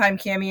Adventure Time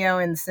cameo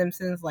in The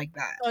Simpsons? Like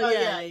that. Oh,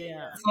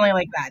 yeah. Something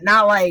like that.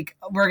 Not like,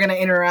 we're going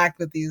to interact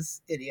with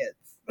these idiots.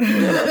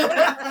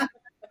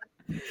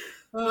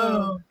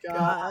 Oh,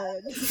 God.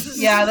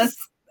 Yeah, that's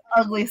the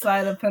ugly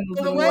side of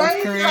Pendleton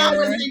Ward's career. I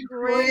was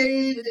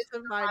ingrained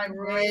into my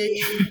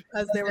brain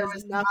because there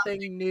was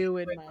nothing new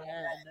in my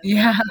head.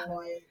 Yeah.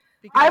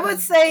 I would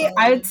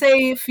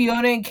say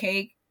Fiona and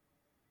Cake.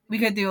 We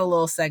could do a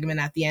little segment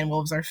at the end.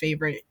 What was our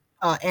favorite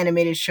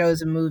animated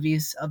shows and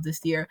movies of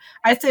this year?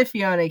 I'd say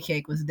Fiona and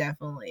Cake was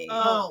definitely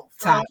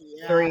top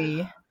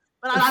 3.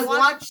 But I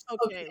watched.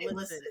 Okay,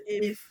 listen.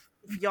 If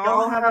if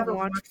y'all haven't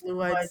watched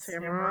Blue Eyed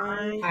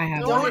Samurai, I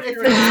have. don't if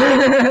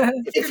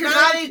you're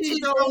not 18,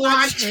 don't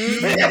watch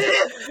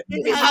it.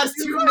 It has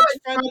too much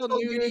frontal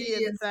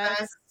nudity and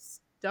sex.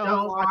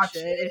 Don't watch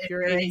it if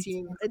you're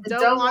 18. And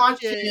don't watch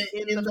it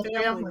in the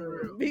family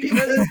room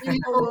because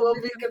people will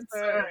be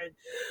concerned.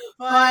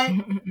 But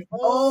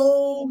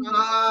oh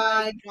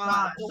my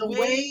god, the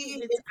way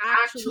it's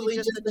actually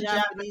just the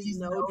Japanese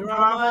no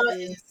drama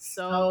is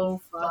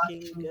so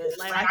fucking good.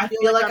 Like I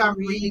feel like I'm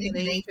reading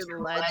an ancient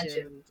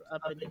legend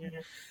up in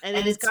here, and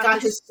it's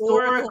got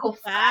historical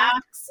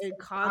facts and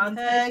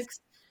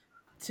context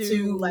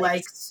to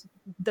like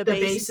the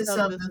basis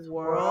of this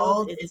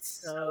world.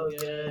 It's so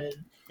good.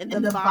 And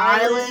the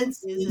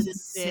violence is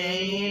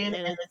insane,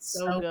 and it's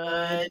so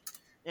good.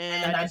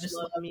 And I just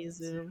love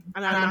Mizu.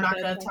 And I'm not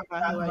going to talk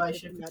about who I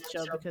ship in that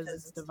show because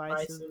it's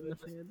divisive in the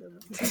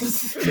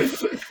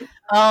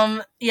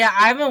fandom. Yeah,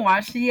 I haven't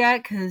watched it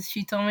yet because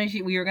she told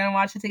me we were going to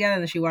watch it together,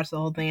 and she watched the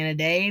whole thing in a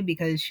day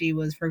because she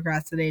was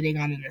procrastinating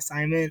on an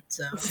assignment,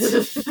 so...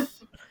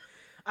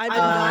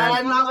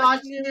 I'm not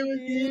watching it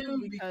with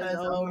you because,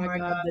 oh my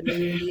god, the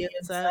nudity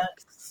and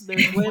sex.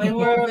 There's way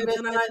more of it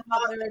than I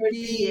thought there would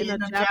be in a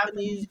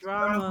Japanese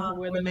drama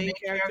where the main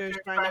character is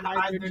trying to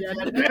hide their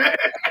gender.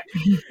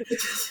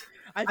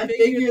 I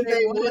figured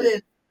they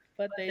wouldn't,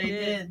 but they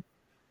did.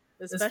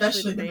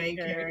 Especially the main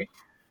character.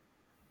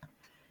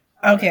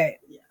 Okay,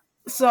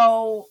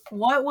 so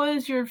what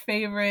was your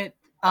favorite,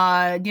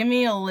 give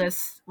me a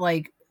list,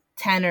 like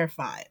 10 or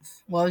 5.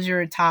 What was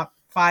your top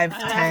 5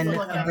 to 10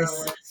 of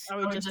this? Are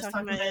we just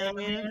talking about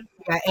animated?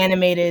 Yeah,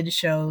 animated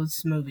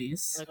shows,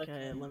 movies.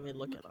 Okay, let me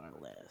look at our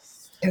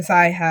list. Because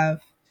I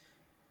have...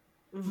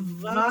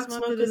 Vox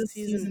Machina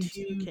season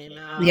 2 came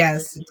out.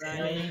 Yes.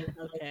 Right?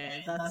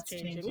 Okay, that's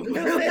changing.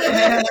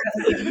 That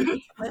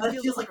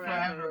feels like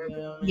forever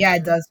ago. Yeah,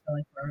 it does feel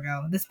like forever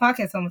ago. This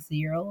podcast's almost a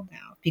year old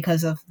now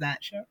because of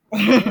that show.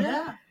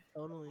 Yeah,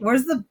 totally.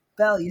 Where's the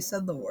bell? You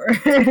said the word.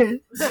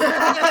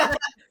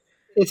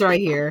 It's right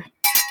here.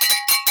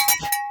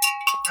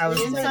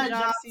 Inside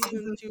Job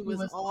season 2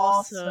 was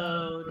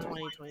also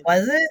 2020.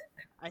 Was it?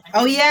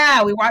 Oh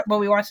yeah, we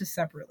watched it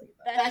separately.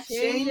 That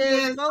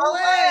changes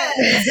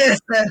the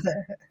list.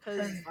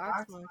 Because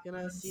Vox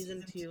Machina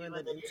season 2 and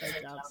then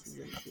Inside Job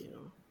season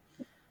 2.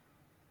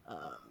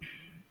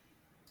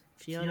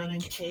 Fiona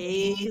and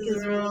Cake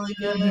is really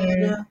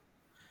good.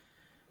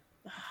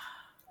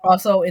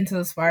 Also, Into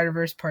the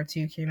Spider-Verse Part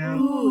 2 came out.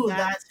 Ooh,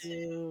 that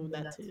too.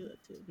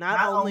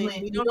 Not only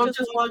we don't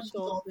just watch the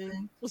whole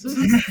thing.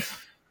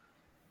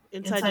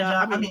 Inside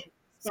Job,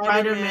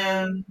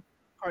 Spider-Man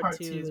Part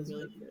 2 is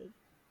really good.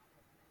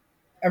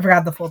 I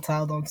forgot the full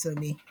title, don't sue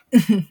me.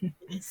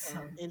 It's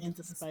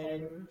Into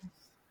Spider-Verse.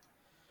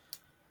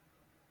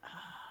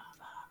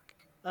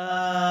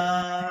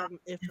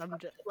 If I'm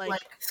just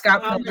like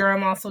Scott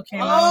Pilgrim also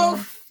came out.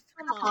 Oh,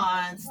 come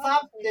on!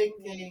 Stop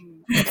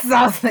thinking.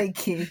 Stop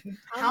thinking.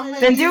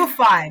 Then do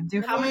 5.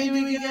 How many do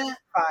we get?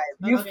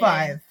 5. Do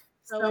 5.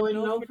 So in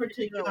no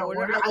particular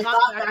order, I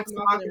thought Vox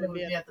Machina would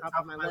be at the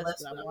top of my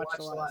list, but I watched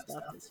a lot of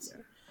stuff this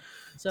year.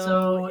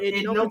 So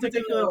in no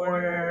particular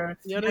order,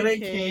 Fiona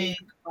and Cake,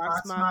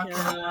 Vox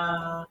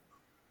Machina,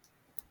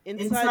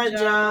 Inside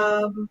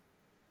Job.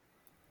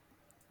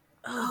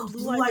 Oh,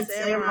 Blue Eyed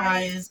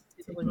Samurai is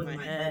tickling my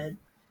head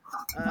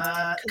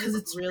because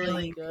it's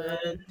really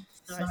good.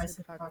 So I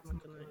said Vox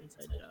Machina,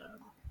 Inside Job,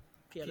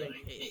 Fiona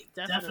and Cake.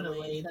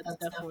 Definitely, that's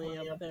definitely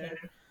up there.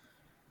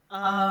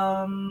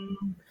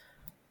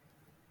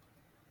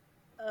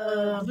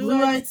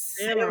 Blue Eyed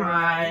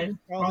Samurai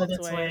crawled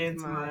its way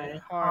into my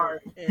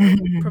heart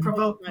and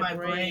provoked my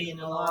brain in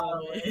a lot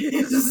of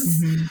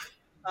ways.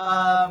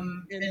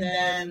 And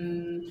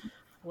then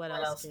what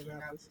else came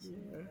out this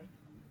year?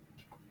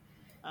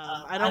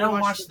 I don't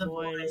watch The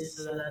Boys,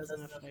 so that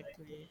doesn't affect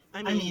me.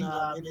 I mean,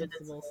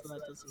 Invincible, so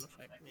that doesn't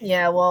affect me.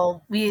 Yeah,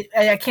 well,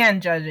 I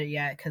can't judge it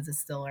yet because it's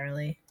still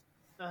early.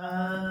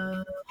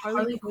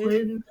 Harley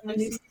Quinn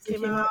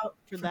came out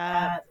for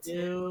that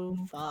too.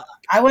 Fuck.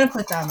 I wouldn't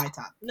put that on my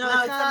top. No,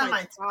 it's not on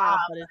my top,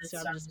 but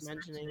I'm just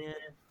mentioning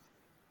it.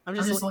 I'm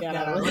just looking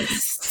at our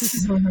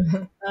list.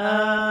 And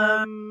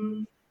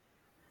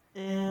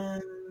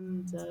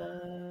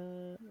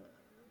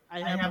I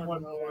have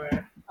one more.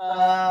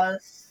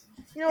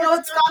 You know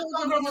what? Scott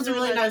Pilgrim was a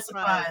really nice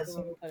surprise.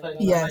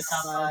 Yes.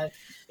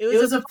 It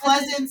was a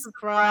pleasant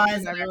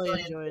surprise. I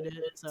really enjoyed it.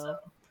 So.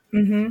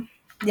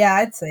 Yeah,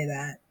 I'd say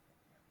that.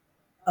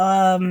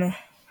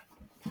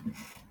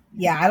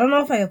 Yeah, I don't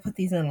know if I could put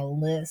these in a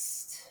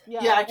list.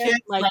 Yeah, I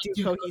can't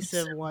do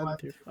cohesive 1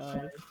 through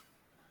 5.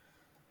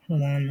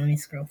 Hold on, let me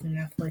scroll through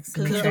Netflix.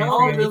 Because they're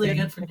all really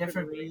good for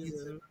different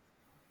reasons.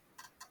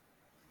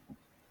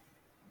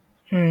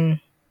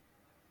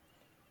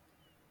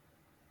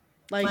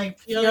 Like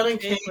Fiona and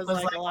Cake was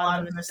like a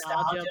lot of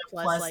nostalgia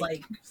plus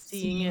like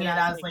seeing it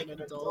as like an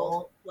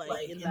adult,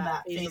 like in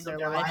that phase of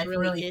their life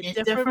really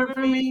hit different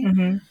for me.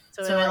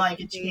 So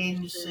it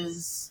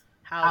changes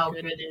how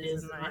good it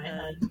is in my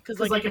head.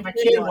 Because like if a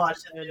kid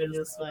watched it, it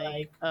was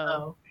like,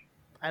 oh,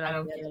 I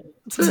don't get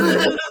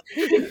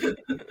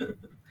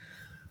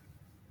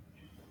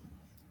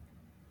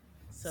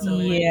So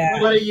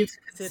Yeah. what are you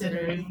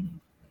considering?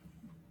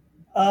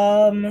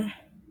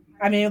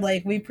 I mean,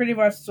 like, we pretty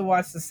much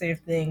watched the same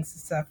things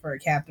except for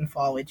Captain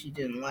Fall, which you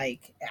didn't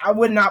like. I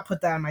would not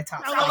put that in my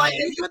top 5.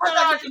 You put that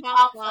on your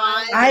top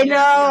 5.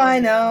 I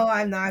know.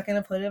 I'm not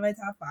gonna put it in my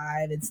top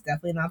 5. It's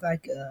definitely not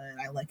that good.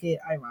 I like it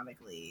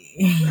ironically.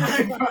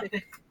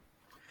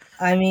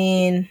 I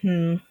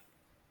mean,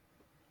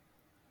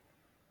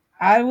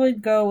 I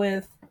would go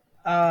with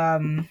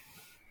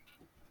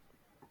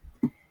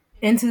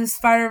Into the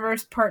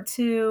Spider-Verse Part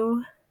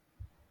 2,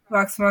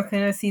 Vox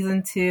Machina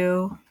Season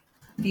 2,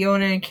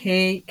 Fiona and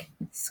Cake,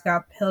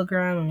 Scott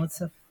Pilgrim, and what's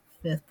the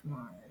 5th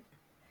one?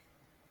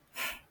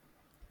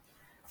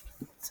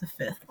 What's the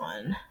 5th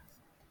one?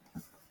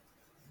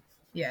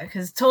 Yeah,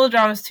 because Total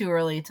Drama is too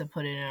early to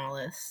put it in a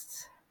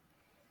list.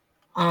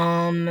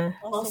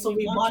 Also,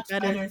 we watch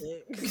better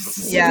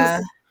things. Yeah.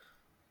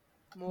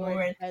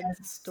 More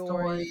intense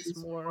stories,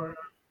 more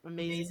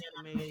amazing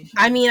animation.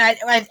 I mean,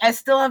 I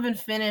still haven't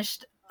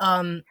finished.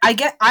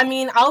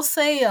 I'll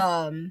say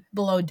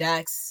Below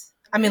Decks.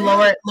 I mean,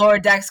 Lower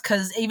Decks,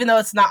 because even though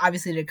it's not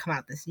obviously to come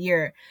out this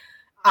year,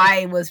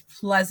 I was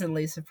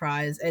pleasantly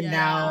surprised, and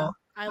now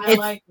I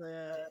like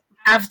that.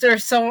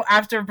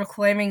 After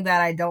proclaiming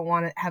that I don't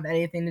want to have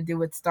anything to do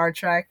with Star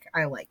Trek,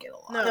 I like it a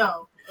lot.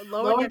 No.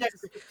 Lower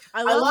Decks.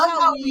 I love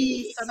how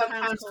we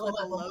sometimes call it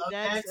Below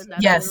Decks, and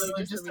that's Yes.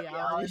 really just a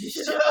reality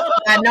show.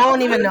 And no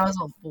one even knows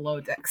what Below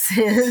Decks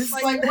is.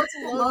 Like, what's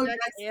Below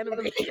Decks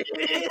animated?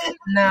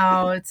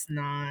 No, it's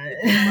not.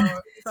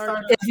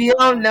 If you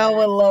don't know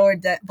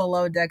what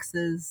Below Decks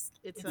is,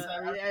 It's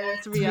a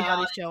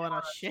reality show on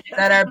a ship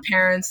that our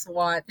parents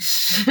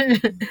watch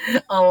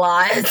a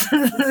lot.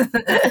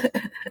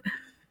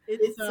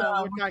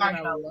 We're talking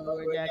about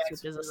Lower Decks,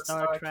 which is a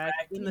Star Trek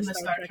in the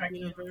Star Trek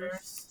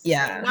universe.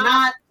 Yeah,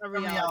 not a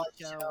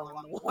reality show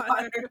on the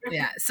water.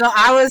 Yeah, so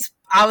I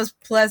was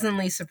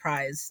pleasantly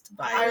surprised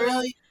by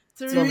it.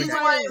 The reason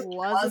why it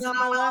wasn't on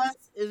my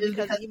list is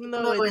because even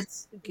though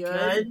it's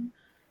good,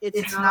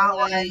 it's not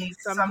like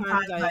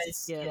sometimes I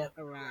skip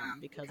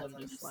around because I'm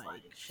just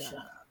like, shut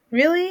up.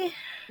 Really?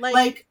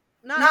 Like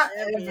not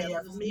every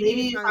episode.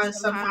 Maybe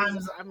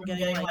sometimes I'm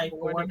getting like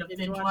bored of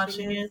binge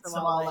watching it, so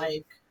I'll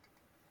like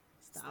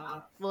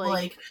stop.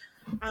 Like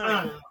I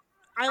don't know.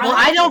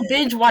 I don't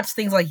binge watch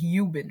things like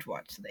you binge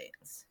watch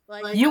things.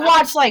 Like you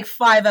watch like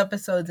 5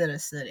 episodes in a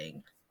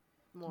sitting.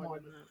 More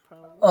than that,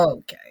 probably.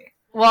 Okay.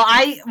 Well,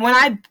 when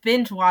I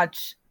binge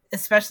watch,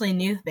 especially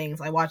new things,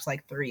 I watch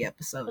like 3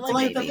 episodes. But,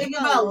 like, the thing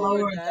about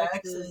Lower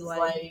Decks is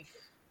like,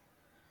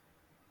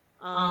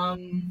 I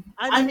mean,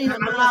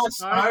 I'm not a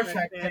Star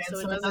Trek fan,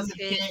 so it doesn't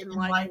fit in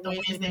like the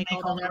ways they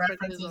make all the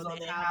references or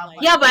they have. Like,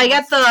 yeah, but I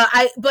get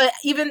but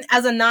even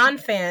as a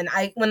non-fan,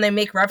 when they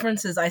make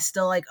references, I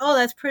still like, oh,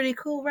 that's pretty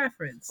cool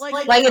reference.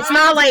 Like it's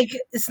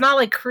not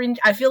like cringe.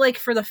 I feel like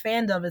for the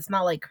fandom, it's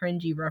not like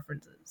cringy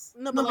references.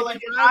 No, but like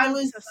if I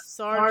was a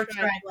Star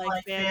Trek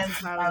like fan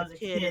since I was a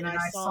kid, and I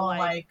saw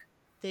like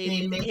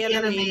they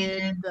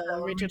animated the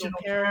original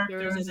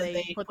characters and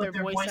they put their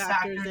voice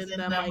actors in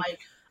them, like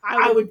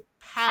I would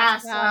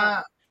pass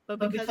up. But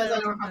because I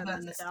don't have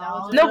that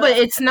nostalgia. No, but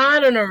it's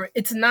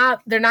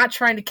not. They're not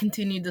trying to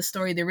continue the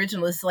story of the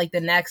original. It's like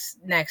the next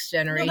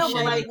generation. No,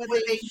 but like when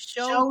they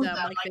show them,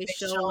 like they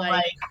show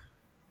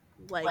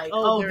like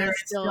oh, they're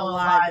still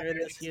alive in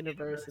this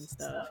universe and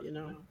stuff, you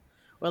know.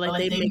 Or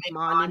like they make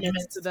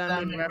monuments to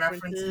them and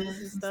references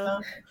and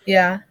stuff.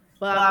 Yeah.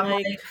 But I'm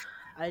like,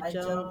 I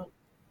don't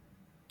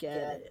get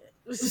it.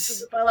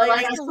 But like,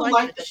 I still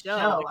like the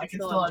show. I can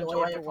still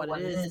enjoy it for what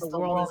it is. The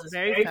world is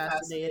very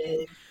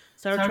fascinating.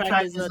 Star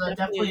Trek is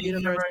definitely a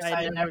universe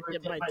I never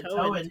dipped my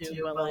toe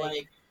into, but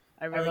like,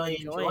 I really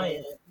enjoy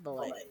it. But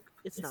like,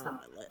 it's not on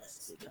my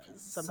list because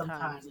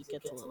sometimes it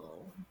gets a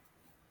little.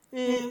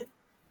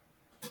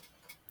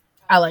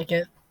 I like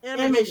it.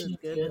 Animation's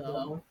good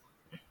though.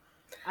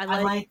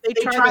 I like they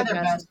try their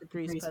best with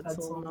grease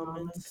pencil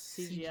moments,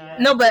 CGI.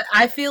 No, but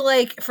I feel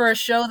like for a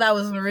show that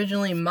was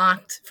originally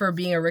mocked for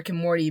being a Rick and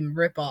Morty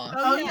ripoff,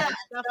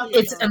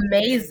 it's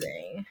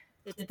amazing.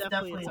 It's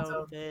definitely its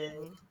own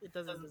thing. It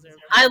doesn't deserve it.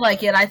 I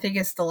like it. I think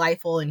it's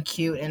delightful and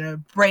cute and a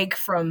break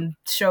from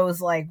shows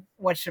like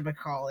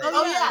whatchamacallit.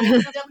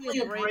 It's definitely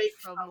a break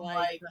from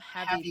like the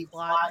heavy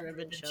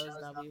plot-driven shows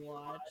that we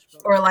watch.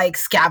 Or like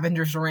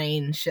Scavenger's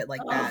Reign, shit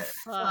like that.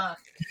 Fuck.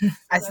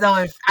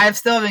 I've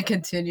still haven't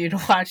continued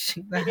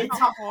watching that. It's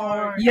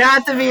hard. You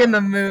have to be in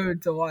the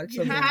mood to watch You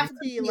something. have to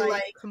be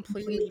like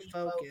completely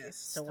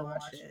focused to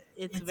watch it.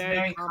 It's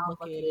very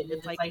complicated.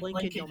 It's like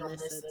blink and you'll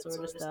miss it sort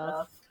of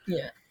stuff.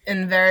 Yeah.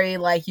 And very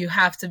like you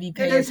have to be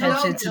paying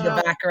attention to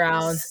the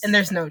backgrounds, and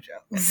there's no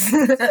jokes.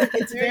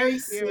 It's very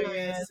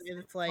serious,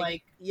 and it's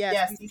like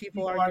yes, these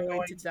people are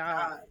going to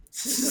die.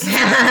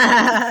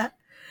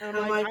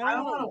 I'm like, I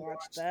don't want to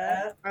watch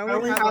that. I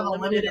only have a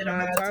limited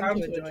amount of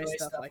time to enjoy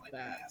stuff like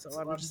that. So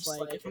I'm just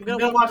like, if I'm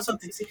gonna watch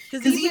something,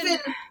 because even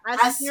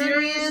as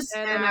serious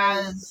and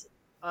as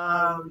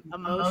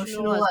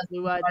emotional as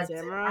Blue Eyed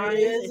Samurai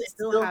is, it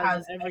still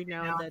has every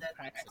now and then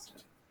cracks.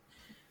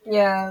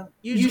 Yeah,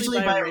 usually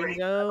by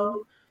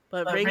Ringo,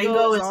 But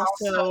Ringo is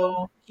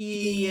also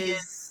he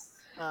is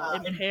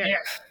impaired.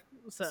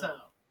 So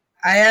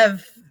I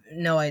have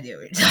no idea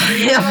what you're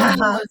talking about.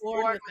 was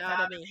born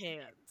without any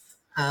hands.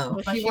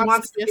 Oh. But he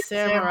wants to be a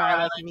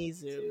samurai like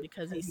Mizu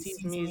because he sees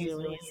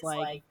Mizu and he's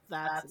like,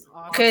 that's an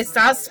awesome. Okay,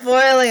 stop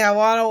spoiling. I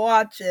want to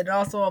watch it.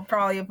 Also,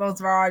 probably most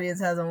of our audience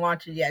hasn't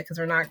watched it yet because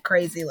we're not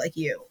crazy like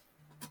you.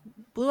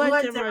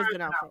 Blue-Eyed Samurai has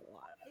been out for a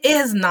while. It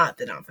has not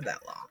been out for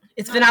that long.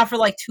 It's been out for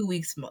like 2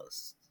 weeks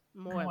most.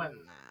 More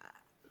than that.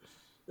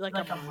 Like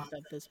a month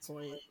at this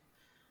point.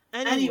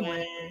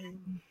 Anyway.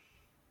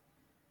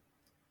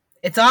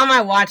 It's on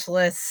my watch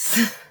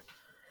list.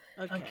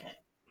 Okay.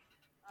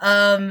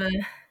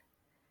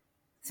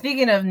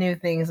 Speaking of new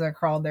things that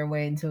crawled their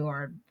way into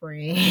our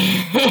brain,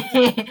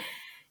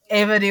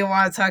 Ava, do you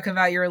want to talk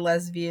about your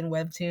lesbian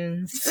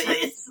webtoons?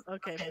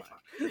 Okay, fine.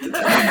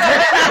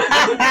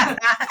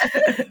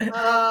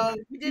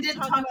 We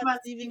didn't talk about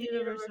Steven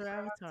Universe or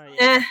Avatar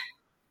yet.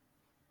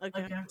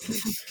 Okay.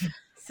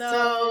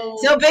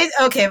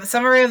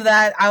 Summary of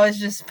that. I was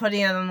just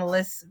putting it on the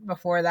list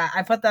before that.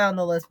 I put that on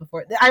the list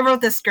before. I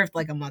wrote this script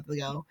like a month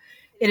ago.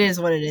 It is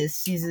what it is.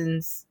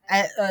 Seasons,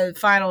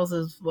 finals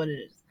is what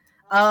it is.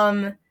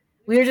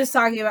 We were just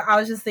talking about. I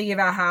was just thinking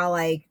about how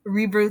like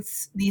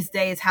reboots these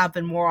days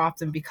happen more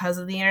often because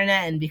of the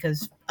internet and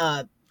because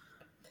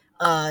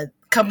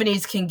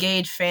companies can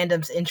gauge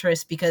fandom's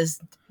interest because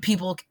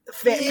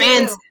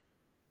fans.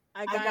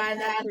 I got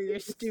that for your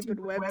stupid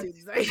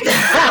webtoons.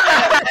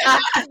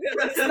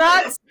 It's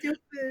not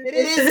stupid. It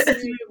is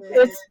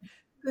stupid.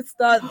 It's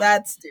not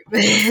that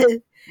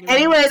stupid.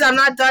 Anyways, I'm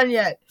not done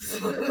yet.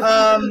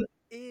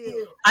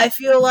 I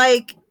feel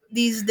like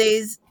these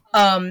days,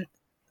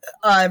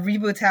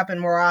 reboots happen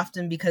more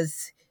often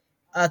because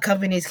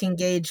companies can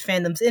gauge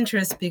fandom's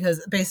interest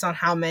because based on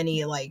how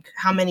many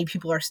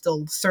people are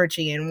still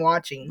searching and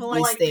watching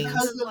these things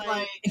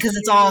because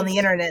it's all on the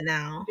internet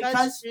now.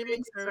 Because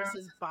streaming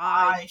services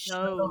buy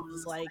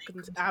shows like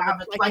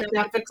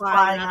Netflix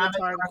buying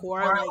Avatar and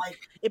Korra,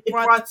 like it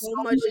brought so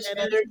much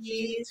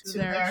energy to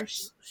their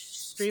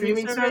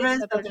streaming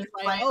service that they're just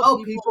like,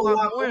 oh, people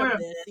want more of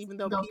this, even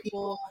though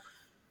people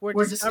were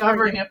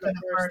discovering it for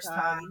the first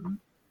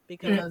time.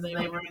 Because they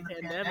were in the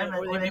pandemic,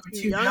 or they were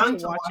too young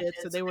to watch it,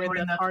 so they were in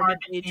the target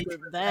age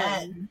group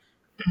then.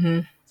 Mm-hmm.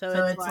 So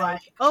it's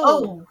like,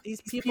 oh, these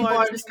people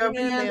are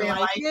discovering it, they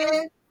like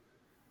it,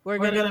 we're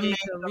gonna make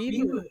a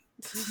reboot.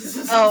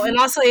 Oh, and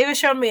also Ava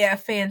showed me a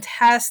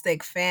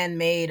fantastic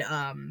fan-made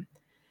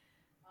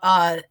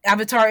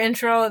Avatar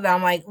intro that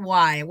I'm like,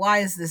 why? Why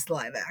is this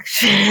live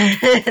action?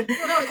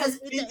 Because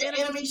the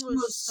animation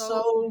was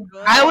so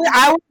good.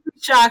 I would be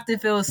shocked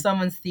if it was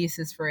someone's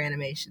thesis for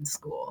animation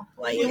school.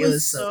 Like it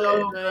was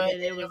so good.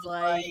 And it was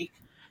like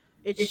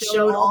it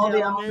showed all the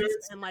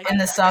elements and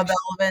the sub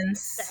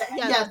elements.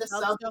 Yeah, the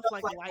sub stuff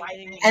like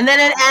lighting. And then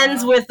it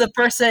ends with the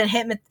person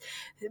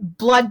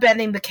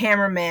bloodbending the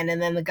cameraman,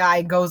 and then the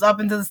guy goes up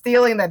into the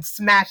ceiling that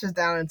smashes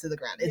down into the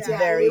ground. It's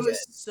very good.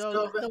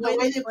 So the way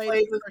they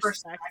played with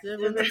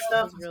perspective and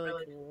stuff was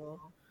really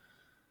cool.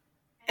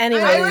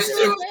 Anyways,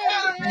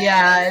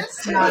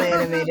 it's not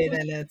animated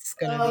and it's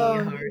gonna be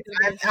hard.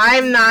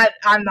 I'm not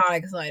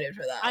excited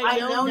for that. I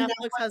know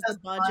Netflix has the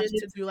budget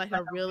to do like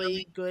a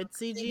really good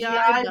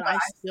CGI, but I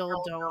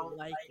still don't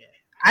like it.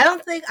 I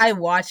don't think I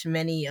watch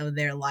many of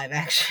their live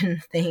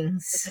action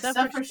things.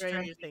 Except for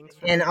Stranger Things.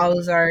 And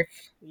Ozark.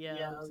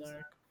 Yeah,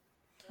 Ozark.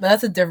 But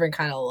that's a different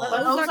kind of love.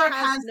 Ozark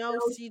has no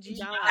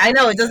CGI. I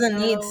know, it doesn't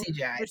need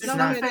CGI. There's no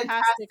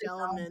fantastic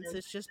elements.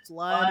 It's just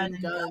blood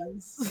and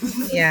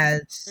guns. Yeah,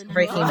 it's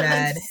Breaking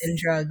Bad and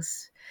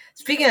drugs.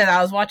 Speaking of that,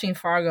 I was watching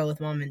Fargo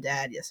with Mom and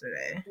Dad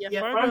yesterday.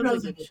 Yeah,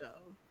 Fargo's a good show.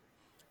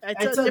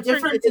 It's a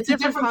different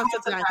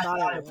concept than I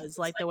thought it was.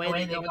 Like the way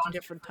they go into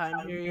different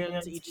time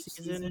periods each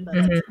season.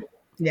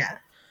 Yeah.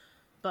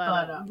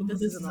 But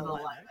this isn't a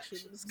live action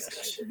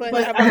discussion. But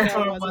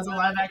Avatar was a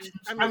live action.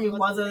 I mean,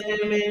 was an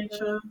animated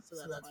show. So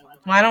that's why.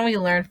 Why don't we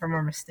learn from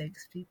our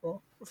mistakes,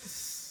 people?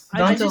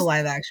 Don't do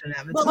live action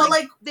Avatar. But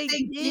like they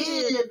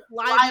did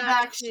live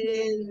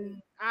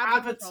action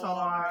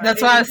Avatar.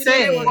 That's what I was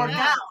saying.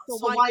 So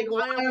why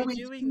are we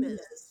doing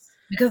this?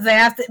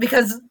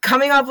 Because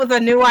coming up with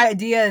a new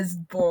idea is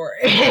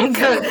boring.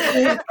 Coming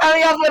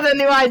up with a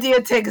new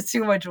idea takes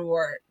too much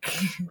work.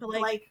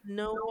 But like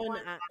no one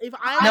If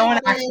I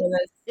wanted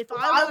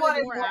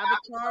more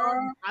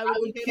Avatar, I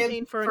would be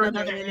campaigning for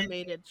another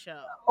animated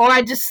show. Or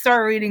I just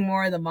start reading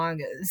more of the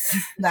mangas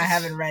that I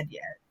haven't read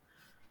yet.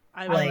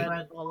 I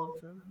read all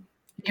of them.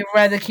 You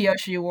read the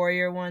Kyoshi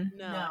Warrior one?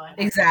 No.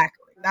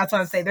 Exactly. That's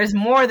what I'm saying. There's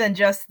more than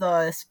just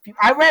the.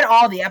 I read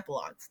all the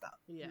epilogue stuff.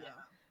 Yeah.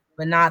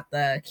 But not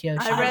the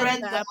Kyoshi. I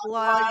read the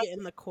epilogue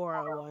and the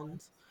Korra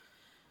ones.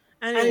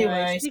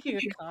 Anyway, speaking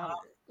of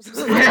comics.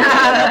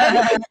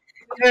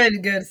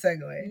 Good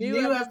segue.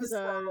 New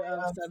episode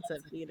of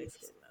Sunset Phoenix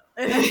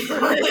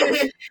came out.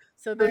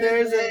 So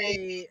there's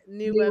a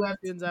new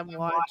webtoons I'm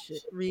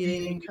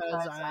reading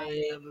because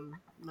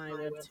my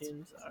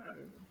webtoons are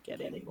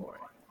getting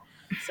boring.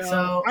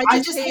 So I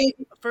just hate.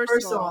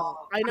 First of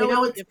all, I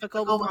know it's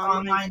difficult with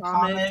online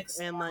comics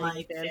and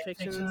like fan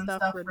fiction and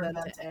stuff for them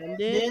to end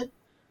it,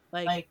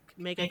 like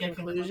make a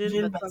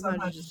conclusion. But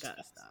sometimes you just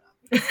gotta stop.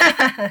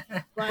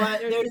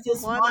 But there's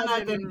this one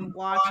I've been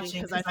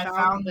watching because I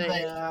found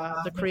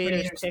the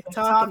creator's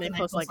TikTok and they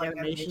post like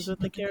animations with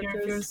the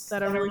characters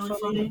that are really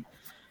funny.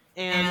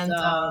 And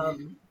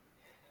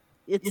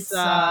it's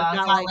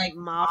got like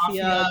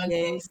mafia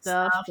gang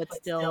stuff, but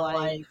still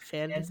like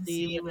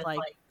fantasy with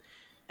like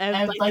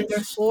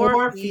there's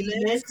 4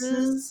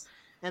 phoenixes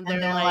and they're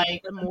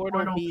like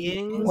immortal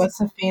beings. What's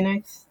a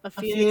phoenix? A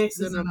phoenix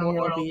is an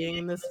immortal being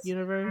in this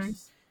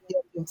universe.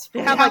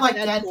 They have like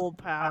Deadpool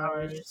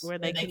powers where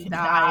they can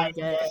die and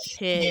get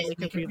hit. They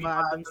can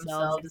revive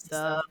themselves and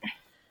stuff.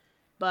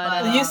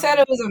 But you said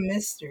it was a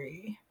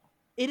mystery.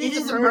 It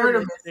is a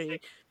murder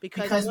mystery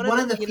because one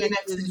of the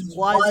phoenixes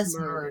was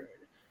murdered,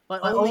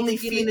 but only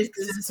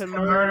phoenixes can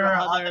murder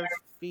other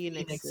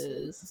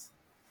phoenixes.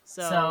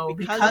 So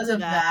because of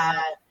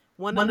that,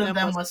 one of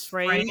them was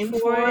framed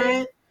for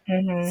it.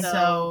 Mm-hmm.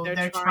 So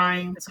they're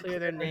trying to clear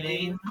their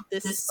name.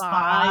 This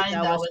spy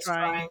that was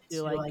trying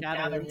to like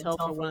gather intel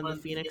for one of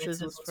the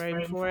phoenixes was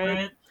framed for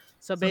it.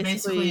 So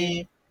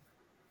basically,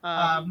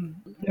 yeah,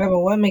 but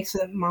what makes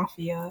it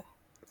mafia?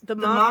 The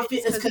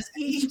mafia is because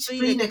each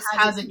phoenix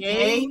has a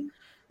gang,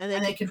 and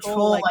they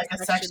control like a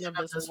section of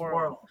this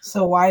world.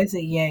 So why is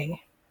it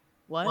yay?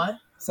 What?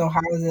 So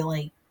how is it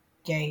like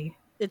gay?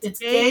 It's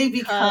gay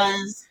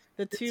because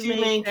the two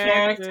main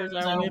characters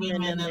are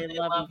women and they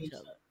love each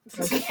other.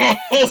 Okay.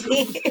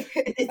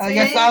 I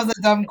guess that was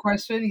a dumb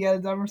question. You got a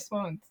dumb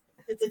response.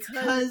 It's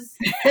because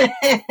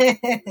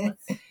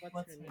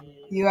what's her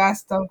name? You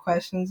ask dumb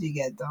questions, you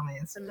get dumb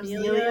answers.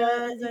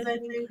 Amelia is I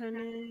think her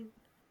name.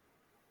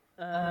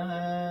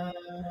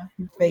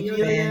 Fake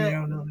fan, you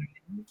don't know their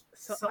name.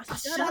 So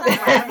shut up.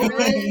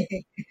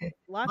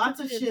 Lots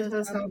of shit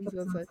has happened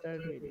since I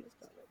started reading this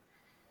comic.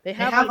 They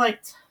have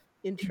like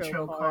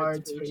intro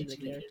cards for each of the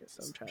characters,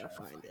 so I'm trying to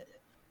find it.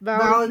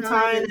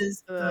 Valentine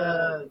is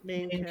the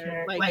main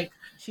character. Like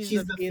she's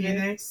the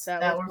phoenix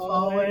that we're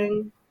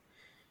following.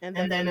 And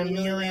then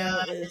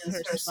Amelia is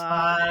her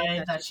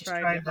spy that she's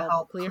trying to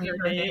help clear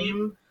her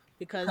name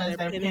because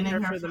they're pinning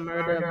her for the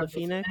murder of the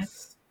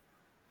phoenix.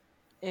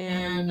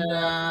 And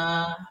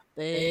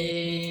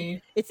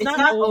it's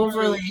not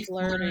overly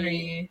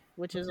flirty,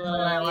 which is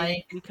what I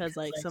like because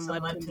like some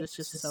webtoons it's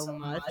just so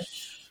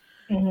much.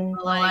 Mm-hmm.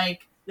 But,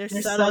 like they're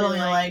subtly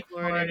like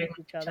flirting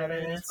with each other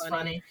and it's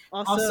funny.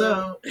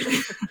 Also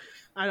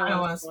I don't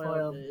want to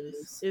spoil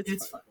this.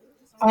 It's funny.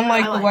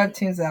 Unlike the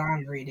webtoons that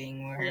I'm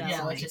reading, where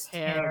it's like just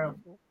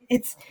terrible.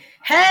 It's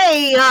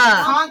the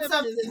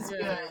concept is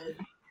good,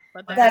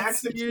 but the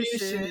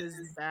execution is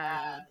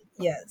bad.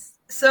 Yes.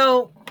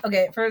 So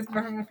okay, first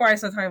before I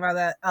start talking about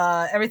that,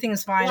 everything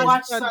is fine.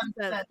 Watch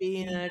Sunset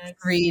Phoenix.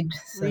 Read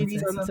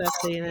Sunset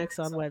Phoenix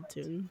on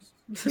webtoons.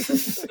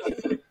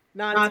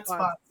 Not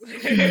spots.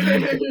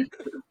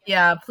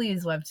 Yeah,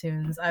 please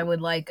webtoons. I would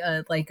like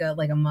a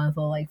month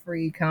of like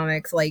free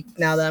comics. Like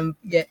now that I'm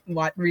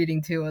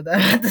reading 2 of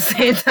them at the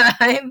same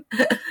time.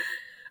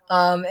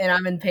 And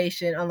I'm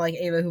impatient, unlike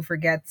Ava, who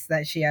forgets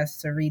that she has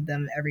to read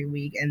them every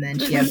week, and then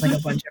she has like a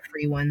bunch of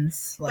free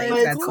ones. Like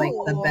that's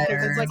cool. Like the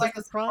better. It's like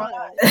a surprise.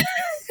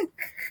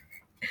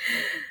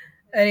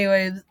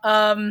 Anyways,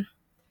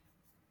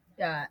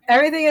 yeah,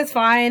 everything is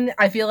fine.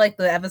 I feel like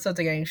the episodes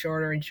are getting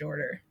shorter and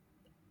shorter.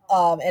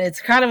 And it's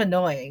kind of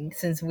annoying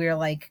since we're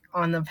like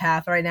on the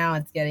path right now.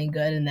 It's getting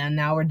good, and then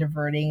now we're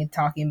diverting and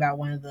talking about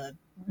one of the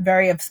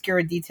very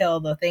obscure detail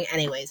of the thing.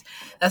 Anyways,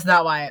 that's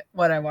not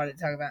what I wanted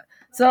to talk about.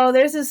 So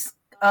there's this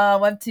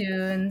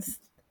webtoons.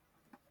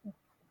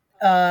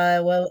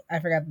 Well, I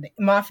forgot the name.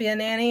 Mafia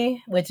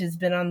Nanny, which has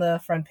been on the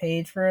front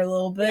page for a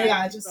little bit. Yeah,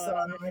 I just saw it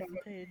on the front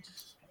page.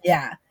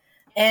 Yeah,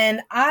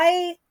 and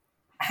I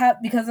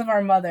have, because of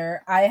our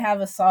mother, I have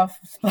a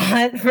soft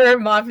spot for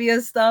mafia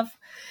stuff.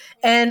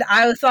 And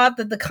I thought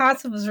that the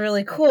concept was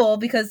really cool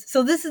because,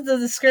 so this is the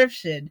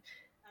description.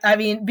 I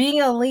mean,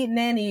 being an elite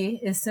nanny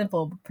is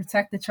simple.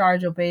 Protect the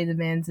charge, obey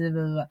demands, blah,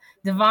 blah, blah.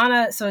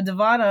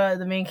 Devana,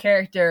 the main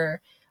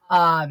character,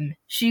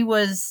 she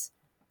was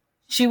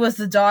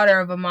the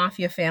daughter of a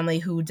mafia family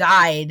who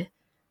died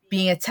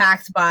being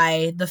attacked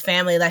by the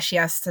family that she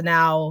has to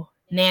now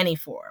nanny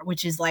for,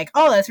 which is like,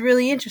 oh, that's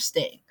really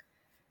interesting.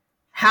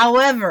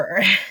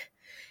 However,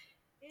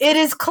 it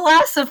is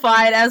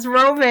classified as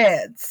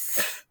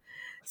romance.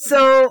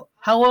 So,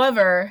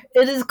 however,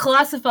 it is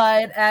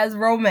classified as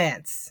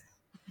romance.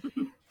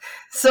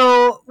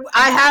 So,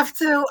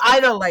 I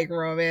don't like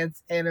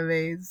romance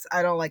animes.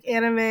 I don't like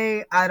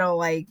anime.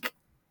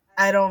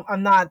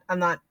 I'm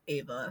not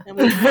Ava. And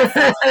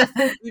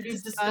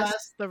we've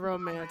discussed the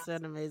romance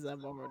animes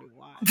I've already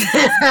watched.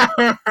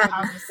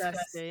 How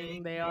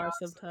disgusting they are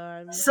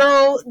sometimes.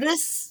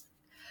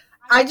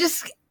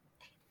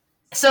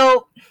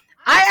 So,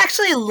 I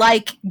actually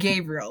like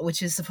Gabriel,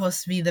 which is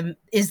supposed to be the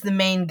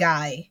main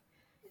guy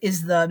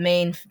is the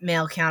main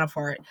male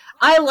counterpart.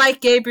 I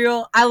like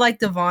Gabriel. I like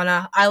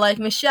Devana. I like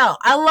Michelle.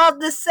 I love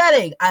this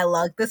setting. I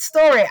like the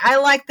story. I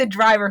like the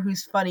driver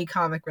who's funny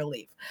comic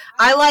relief.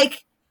 I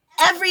like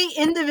every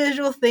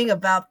individual thing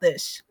about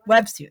this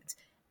webtoons,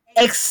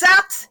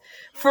 except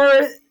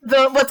for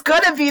what's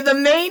gonna be the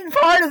main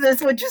part of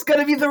this, which is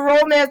gonna be the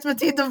romance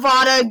between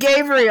Devana and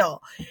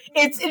Gabriel.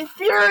 It's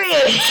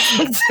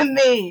infuriating to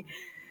me.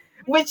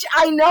 Which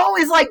I know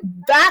is like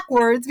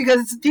backwards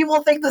because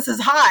people think this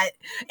is hot.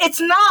 It's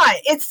not.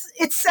 It's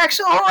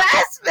sexual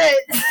harassment.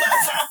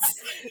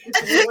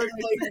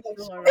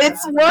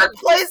 It's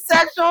workplace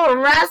sexual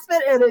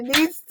harassment, and it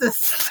needs to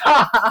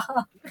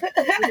stop.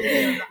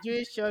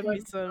 You showed me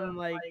some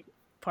like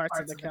parts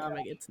of the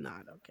comic. It's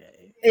not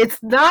okay.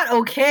 It's not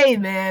okay,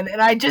 man. And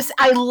I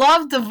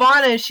love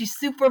Devana. She's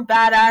super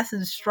badass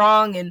and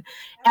strong and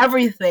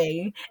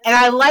everything. And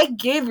I like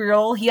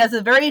Gabriel. He has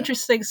a very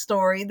interesting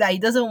story that he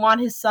doesn't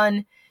want his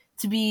son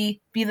to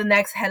be the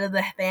next head of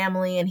the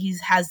family, and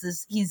he's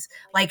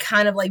like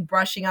kind of like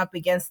brushing up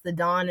against the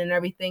Dawn and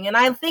everything, and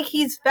I think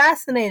he's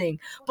fascinating.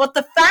 But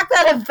the fact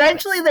that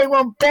eventually they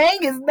will bang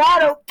is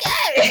not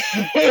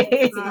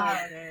okay.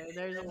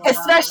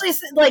 Especially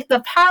like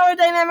the power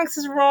dynamics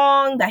is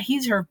wrong, that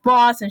he's her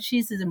boss and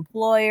she's his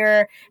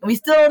employer, and we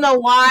still don't know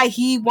why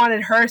he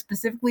wanted her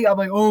specifically. I'm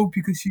like, oh,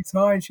 because she's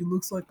hot and she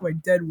looks like my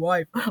dead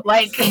wife.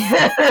 Like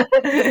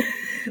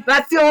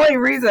that's the only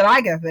reason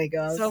I can think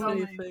of.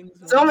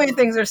 So many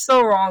things are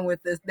so wrong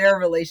with their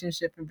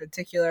relationship in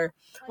particular.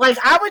 Like,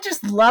 I would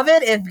just love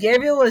it if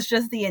Gabriel was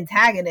just the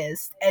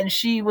antagonist and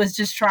she was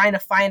just trying to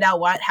find out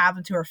what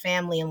happened to her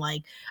family. And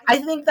like, I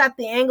think that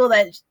the angle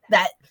that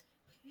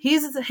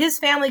his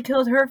family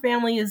killed her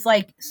family is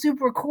like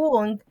super cool,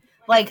 and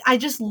like I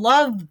just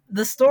love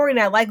the story, and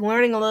I like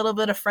learning a little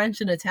bit of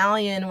French and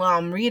Italian while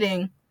I'm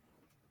reading.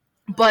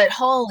 But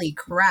holy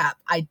crap,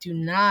 I do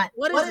not.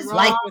 What is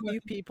wrong with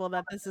you people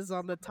that this is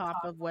on the top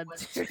of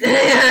Webtoon?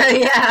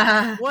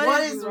 Yeah.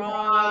 What is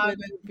wrong with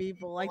you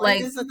people? Like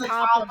this is the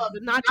top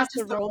of not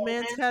just the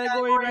romance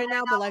category right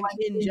now, but like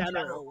in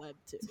general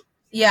Webtoon.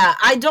 Yeah,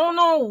 I don't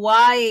know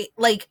why.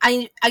 Like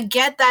I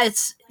get that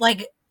it's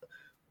like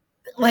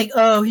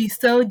oh, he's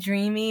so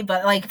dreamy,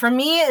 but like for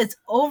me it's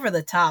over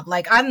the top.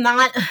 Like I'm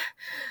not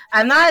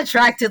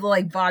attracted to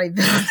like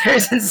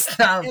bodybuilders and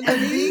stuff.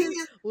 And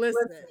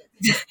listen.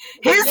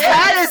 His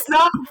head is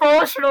not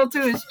proportional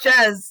to his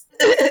chest.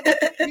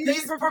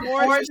 These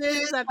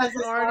proportions that this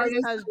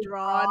artist has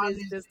drawn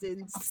is just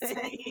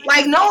insane.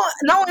 Like no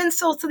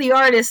insult to the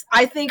artist.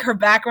 I think her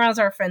backgrounds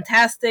are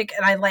fantastic,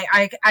 and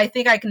I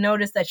think I can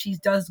notice that she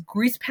does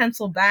grease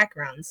pencil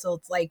backgrounds. So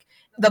it's like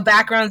the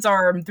backgrounds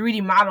are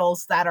 3D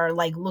models that are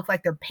like look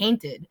like they're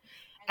painted.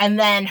 And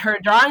then her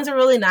drawings are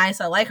really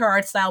nice. I like her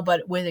art style,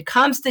 but when it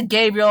comes to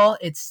Gabriel,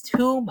 it's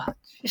too much.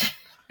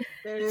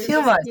 There's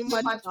too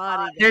much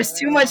body. There's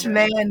too much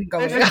man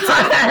going on.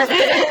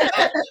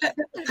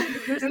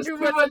 There's too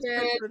much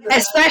man.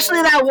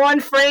 Especially that one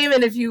frame,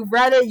 and if you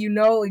read it, you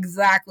know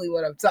exactly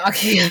what I'm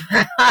talking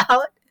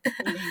about.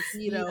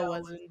 Cito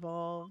was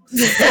involved.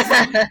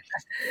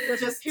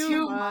 Just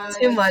too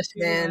much,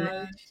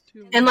 man.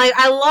 And like,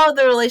 I love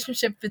the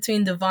relationship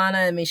between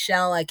Devana and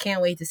Michelle. I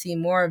can't wait to see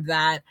more of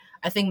that.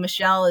 I think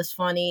Michelle is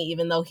funny,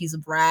 even though he's a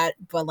brat.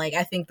 But like,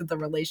 I think that the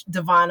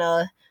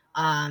Devana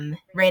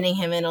reining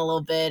him in a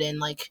little bit, and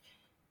like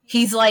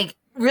he's like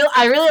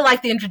I really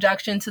like the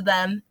introduction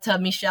to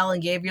Michelle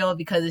and Gabriel,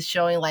 because it's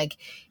showing like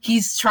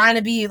he's trying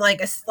to be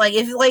like if like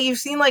you've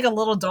seen like a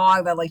little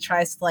dog that like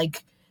tries to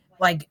like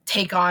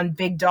take on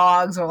big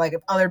dogs or like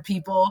other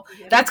people.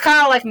 That's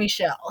kind of like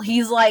Michelle.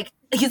 He's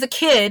a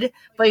kid,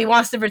 but he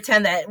wants to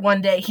pretend that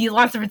he's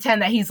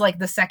like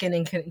the second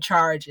in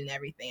charge and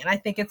everything, and I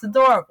think it's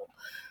adorable.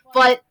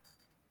 But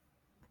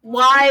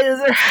why does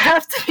there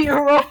have to be a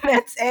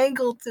romance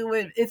angle to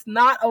it? It's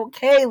not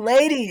okay,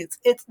 ladies.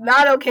 It's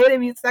not okay to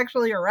be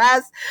sexually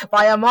harassed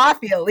by a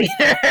mafia leader.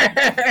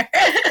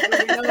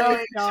 There's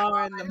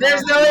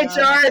no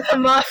HR in the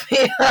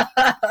mafia.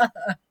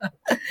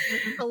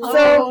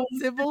 So,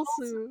 civil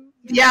suit.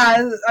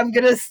 Yeah, I'm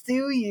gonna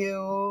sue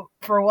you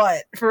for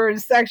what? For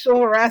sexual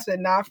harassment,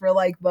 not for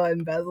like the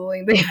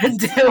embezzling that you've been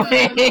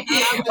doing,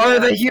 or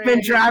the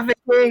human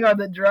trafficking, or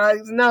the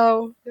drugs.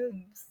 No,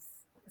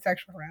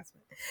 sexual harassment.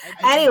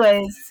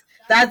 Anyways,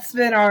 that's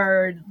been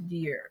our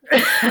year.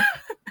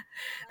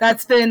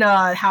 That's been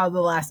how the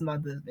last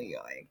month has been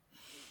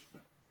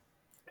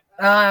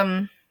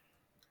going.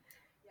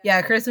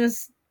 Yeah,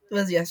 Christmas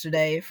was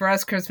yesterday. For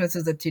us, Christmas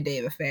is a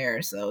 2-day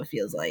affair, so it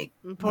feels like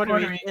Puerto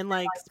Rican, in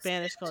like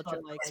Spanish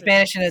culture, like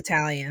Spanish and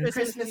Italian.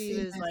 Christmas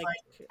Eve is like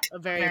a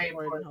very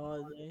important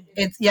holiday.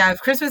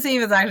 Christmas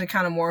Eve is actually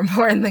kind of more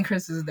important than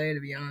Christmas Day, to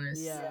be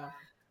honest. Yeah.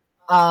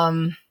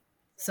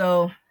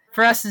 So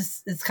for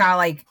us, it's kind of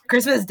like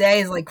Christmas Day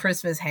is like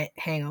Christmas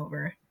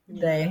hangover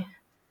day,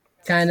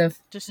 kind of.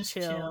 Just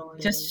chill.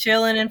 Just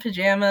chilling in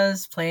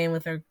pajamas, playing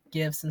with our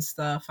gifts and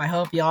stuff. I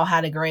hope y'all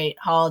had a great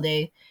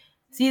holiday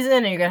season,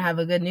 and you're gonna have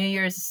a good New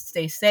Year's.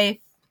 Stay safe,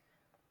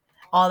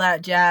 all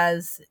that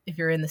jazz. If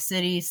you're in the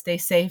city, stay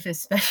safe,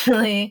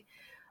 especially.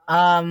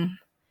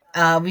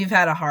 We've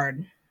had a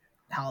hard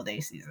holiday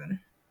season.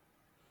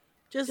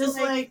 Just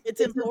like it's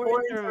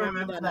important to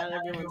remember that not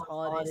everyone's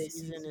holiday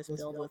season is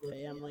filled with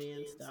family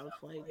and stuff.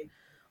 Like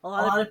a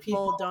lot of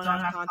people don't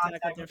have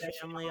contact with their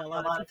family. A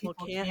lot of people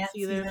can't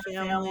see their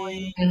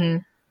family. Mm-hmm.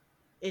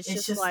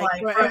 It's just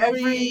like for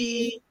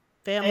every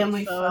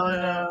family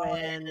photo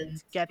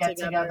and get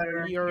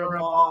together you're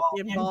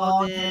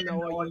involved in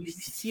or you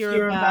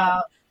hear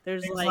about,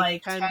 there's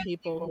like 10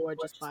 people who are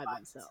just by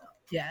themselves.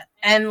 Yeah,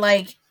 and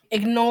like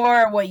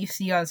ignore what you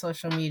see on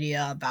social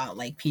media about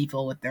like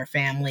people with their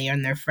family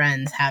and their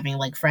friends having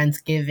like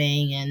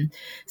Friendsgiving and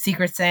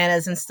Secret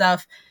Santas and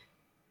stuff.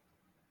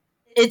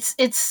 I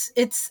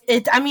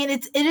mean,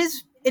 it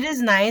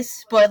is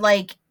nice, but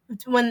like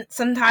when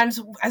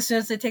sometimes as soon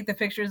as they take the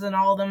pictures and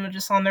all of them are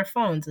just on their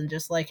phones and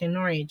just like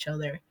ignoring each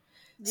other.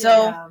 Yeah.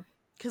 So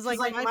because like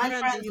my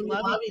friends, we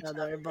love each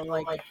other, but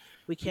like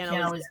we can't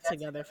always get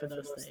together for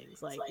those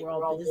things. Like we're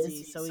all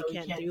busy, so we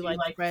can't do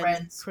like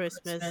friends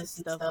Christmas and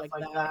stuff like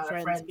that,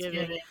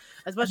 Friendsgiving,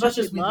 as much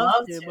as we'd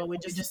love to, but we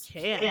just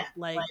can't.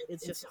 Like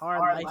it's just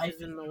hard. Life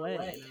is in the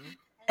way, you know?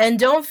 And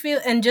don't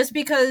feel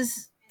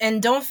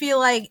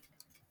like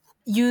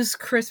use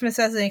Christmas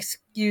as an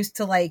excuse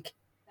to like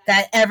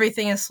that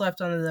everything is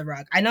swept under the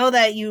rug. I know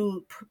that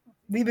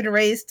we've been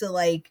raised to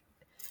like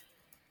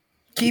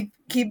keep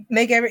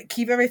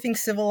everything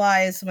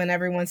civilized when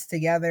everyone's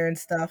together and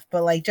stuff,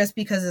 but like just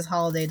because it's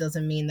holiday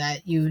doesn't mean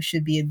that you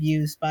should be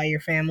abused by your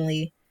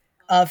family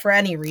for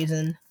any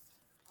reason.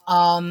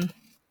 And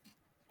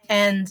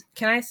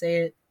can I say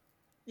it?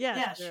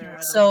 Yeah, sure.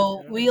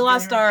 So we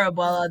lost our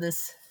abuela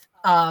this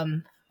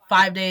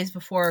 5 days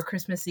before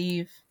Christmas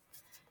Eve,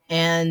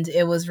 and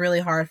it was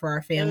really hard for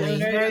our family. It was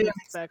very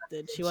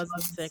unexpected. She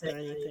wasn't sick or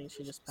anything.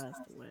 She just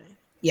passed away.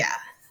 Yeah.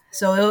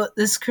 So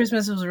this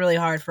Christmas was really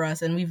hard for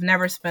us, and we've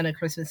never spent a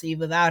Christmas Eve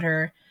without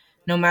her,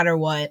 no matter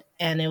what.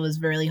 And it was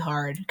really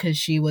hard because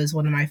she was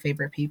one of my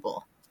favorite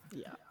people.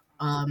 Yeah.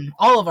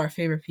 All of our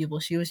favorite people.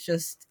 She was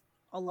just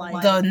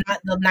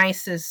the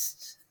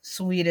nicest,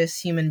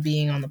 sweetest human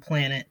being on the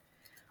planet.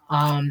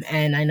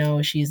 And I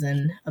know she's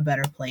in a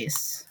better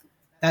place.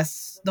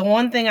 That's the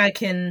one thing I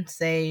can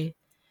say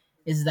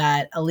is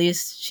that at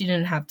least she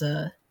didn't have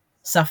to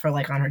suffer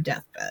like on her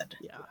deathbed.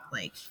 Yeah.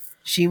 Like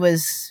she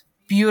was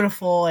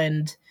beautiful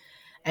and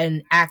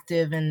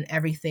active and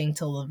everything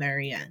till the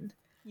very end.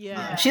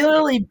 Yeah. She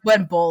literally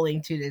went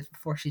bowling 2 days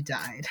before she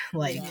died.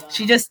 Like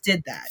she just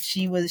did that.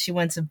 She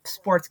went to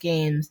sports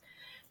games.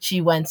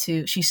 She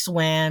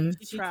swam.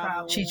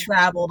 She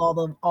traveled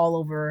all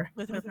over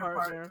with her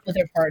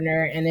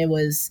partner, and it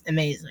was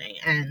amazing.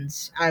 And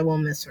I will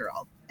miss her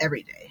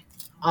every day.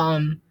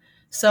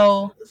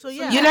 So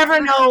yeah. You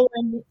never know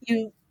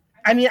when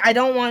I mean, I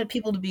don't want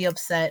people to be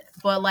upset,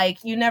 but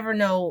like you never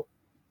know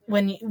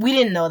when we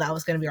didn't know that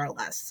was going to be our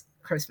last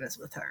Christmas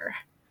with her.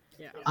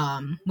 Yeah.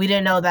 We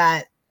didn't know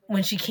that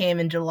when she came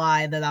in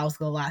July that was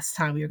the last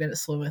time we were going to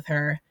swim with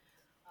her.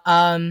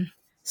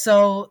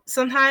 So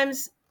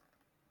sometimes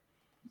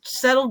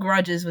settle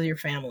grudges with your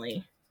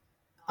family,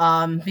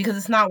 because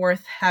it's not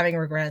worth having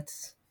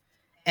regrets.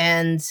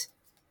 And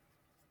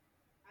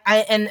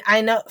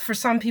I know for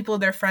some people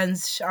their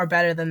friends are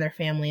better than their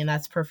family, and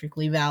that's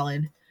perfectly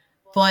valid.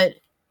 But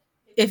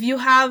if you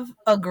have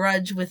a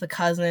grudge with a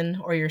cousin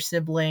or your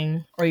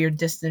sibling or you're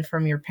distant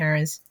from your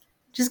parents,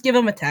 just give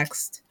them a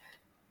text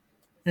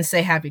and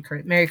say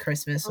Merry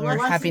Christmas or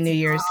Happy New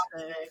Year's.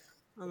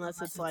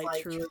 Unless it's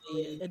like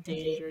truly a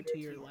danger to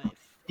your life.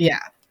 Yeah.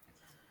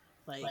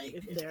 Like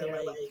if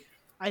they're like,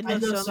 I know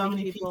so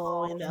many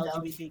people in the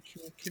LGBT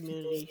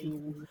community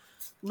who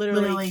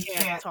literally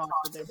can't talk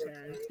to their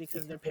parents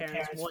because their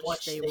parents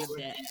wish they were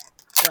dead.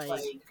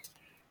 Like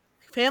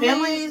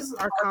families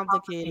are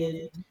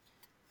complicated,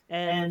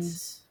 and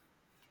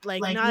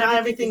like not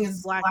everything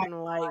is black and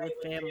white with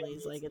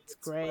families. Like it's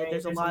gray.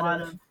 There's a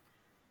lot of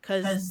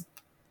because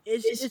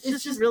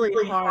it's just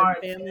really hard.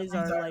 Families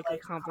are like a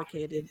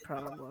complicated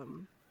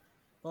problem.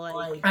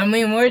 Like I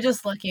mean, we're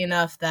just lucky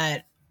enough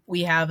that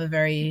we have a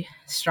very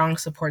strong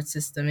support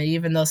system, and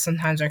even though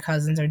sometimes our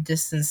cousins are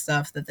distant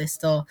stuff, that they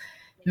still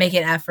make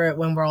an effort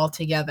when we're all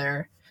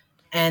together,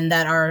 and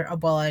that our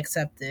abuela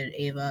accepted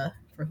Ava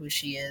for who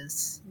she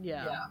is.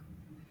 Yeah.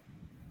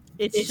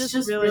 It's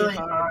just really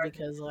hard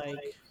because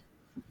like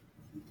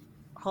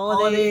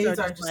holidays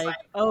are just like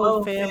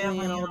family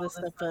and all this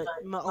stuff, but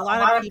a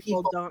lot of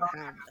people don't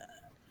have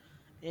that,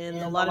 and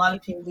a lot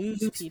of people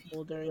lose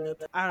people during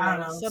it. I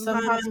don't know.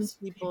 Sometimes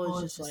people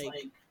is just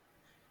like,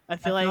 I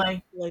feel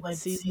like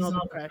seasonal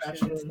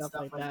depression and stuff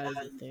like that is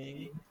a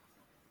thing,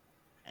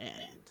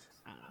 and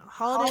I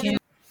don't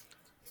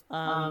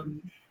know.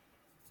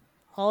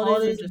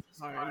 Holidays are just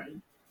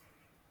hard,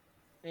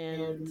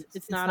 and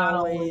it's not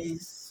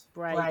always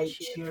bright,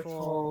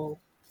 cheerful,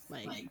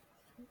 like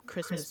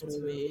Christmas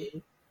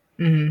movie.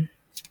 Mm-hmm.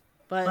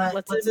 But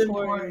what's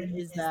important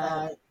is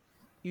that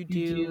you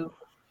do,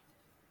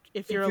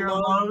 if you're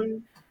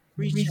alone,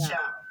 reach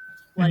out.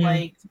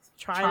 Like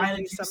try to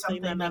do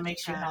something that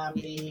makes you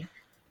happy.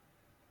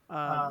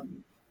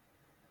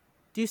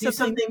 do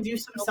something, do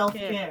some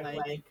self-care.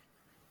 Like,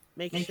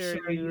 make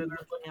sure you're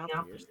looking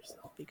out for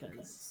yourself,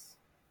 because...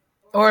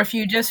 Or if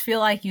you just feel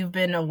like you've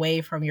been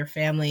away from your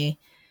family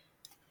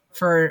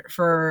for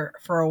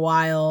a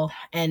while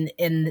and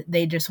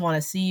they just want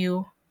to see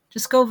you,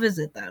 just go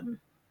visit them,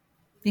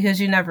 because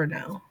you never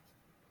know.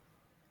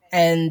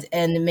 And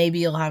maybe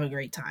you'll have a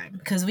great time,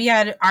 because we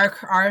had our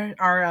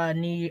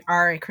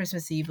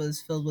Christmas Eve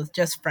was filled with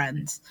just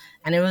friends,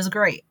 and it was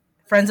great.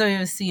 Friends that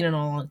we've seen in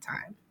a long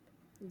time.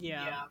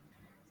 Yeah.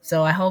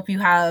 So I hope you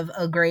have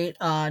a great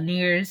New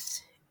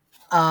Year's,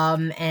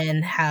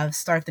 and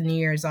start the New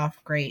Year's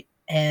off great,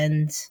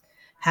 and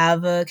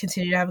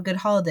continue to have a good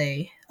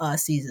holiday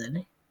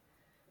season.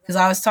 Because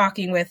I was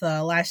talking with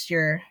last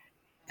year,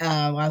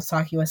 I was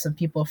talking with some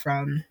people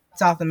from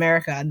South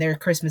America, and their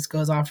Christmas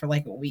goes on for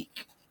like a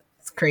week.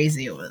 It's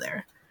crazy over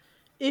there.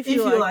 If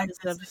you like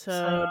this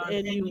episode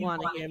and you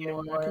want to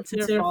hear more,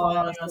 consider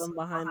following us on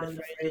Behind the Frames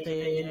with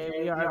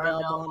A&J. We are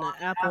available on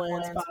Apple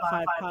and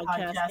Spotify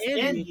podcasts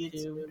and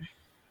YouTube.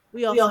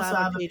 We also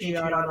have a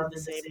Patreon under the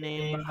same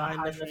name,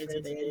 Behind the Frames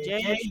with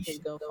A&J. You can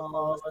go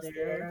follow us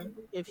there.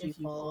 If you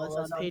follow us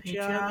on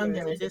Patreon,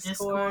 there's a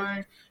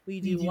Discord. We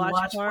do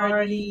watch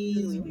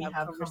parties. We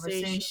have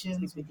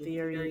conversations. We do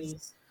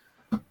theories.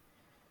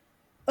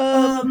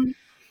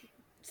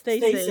 Stay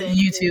safe.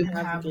 YouTube.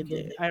 Have a good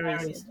day. I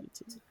already said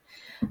YouTube.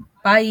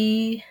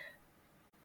 Bye.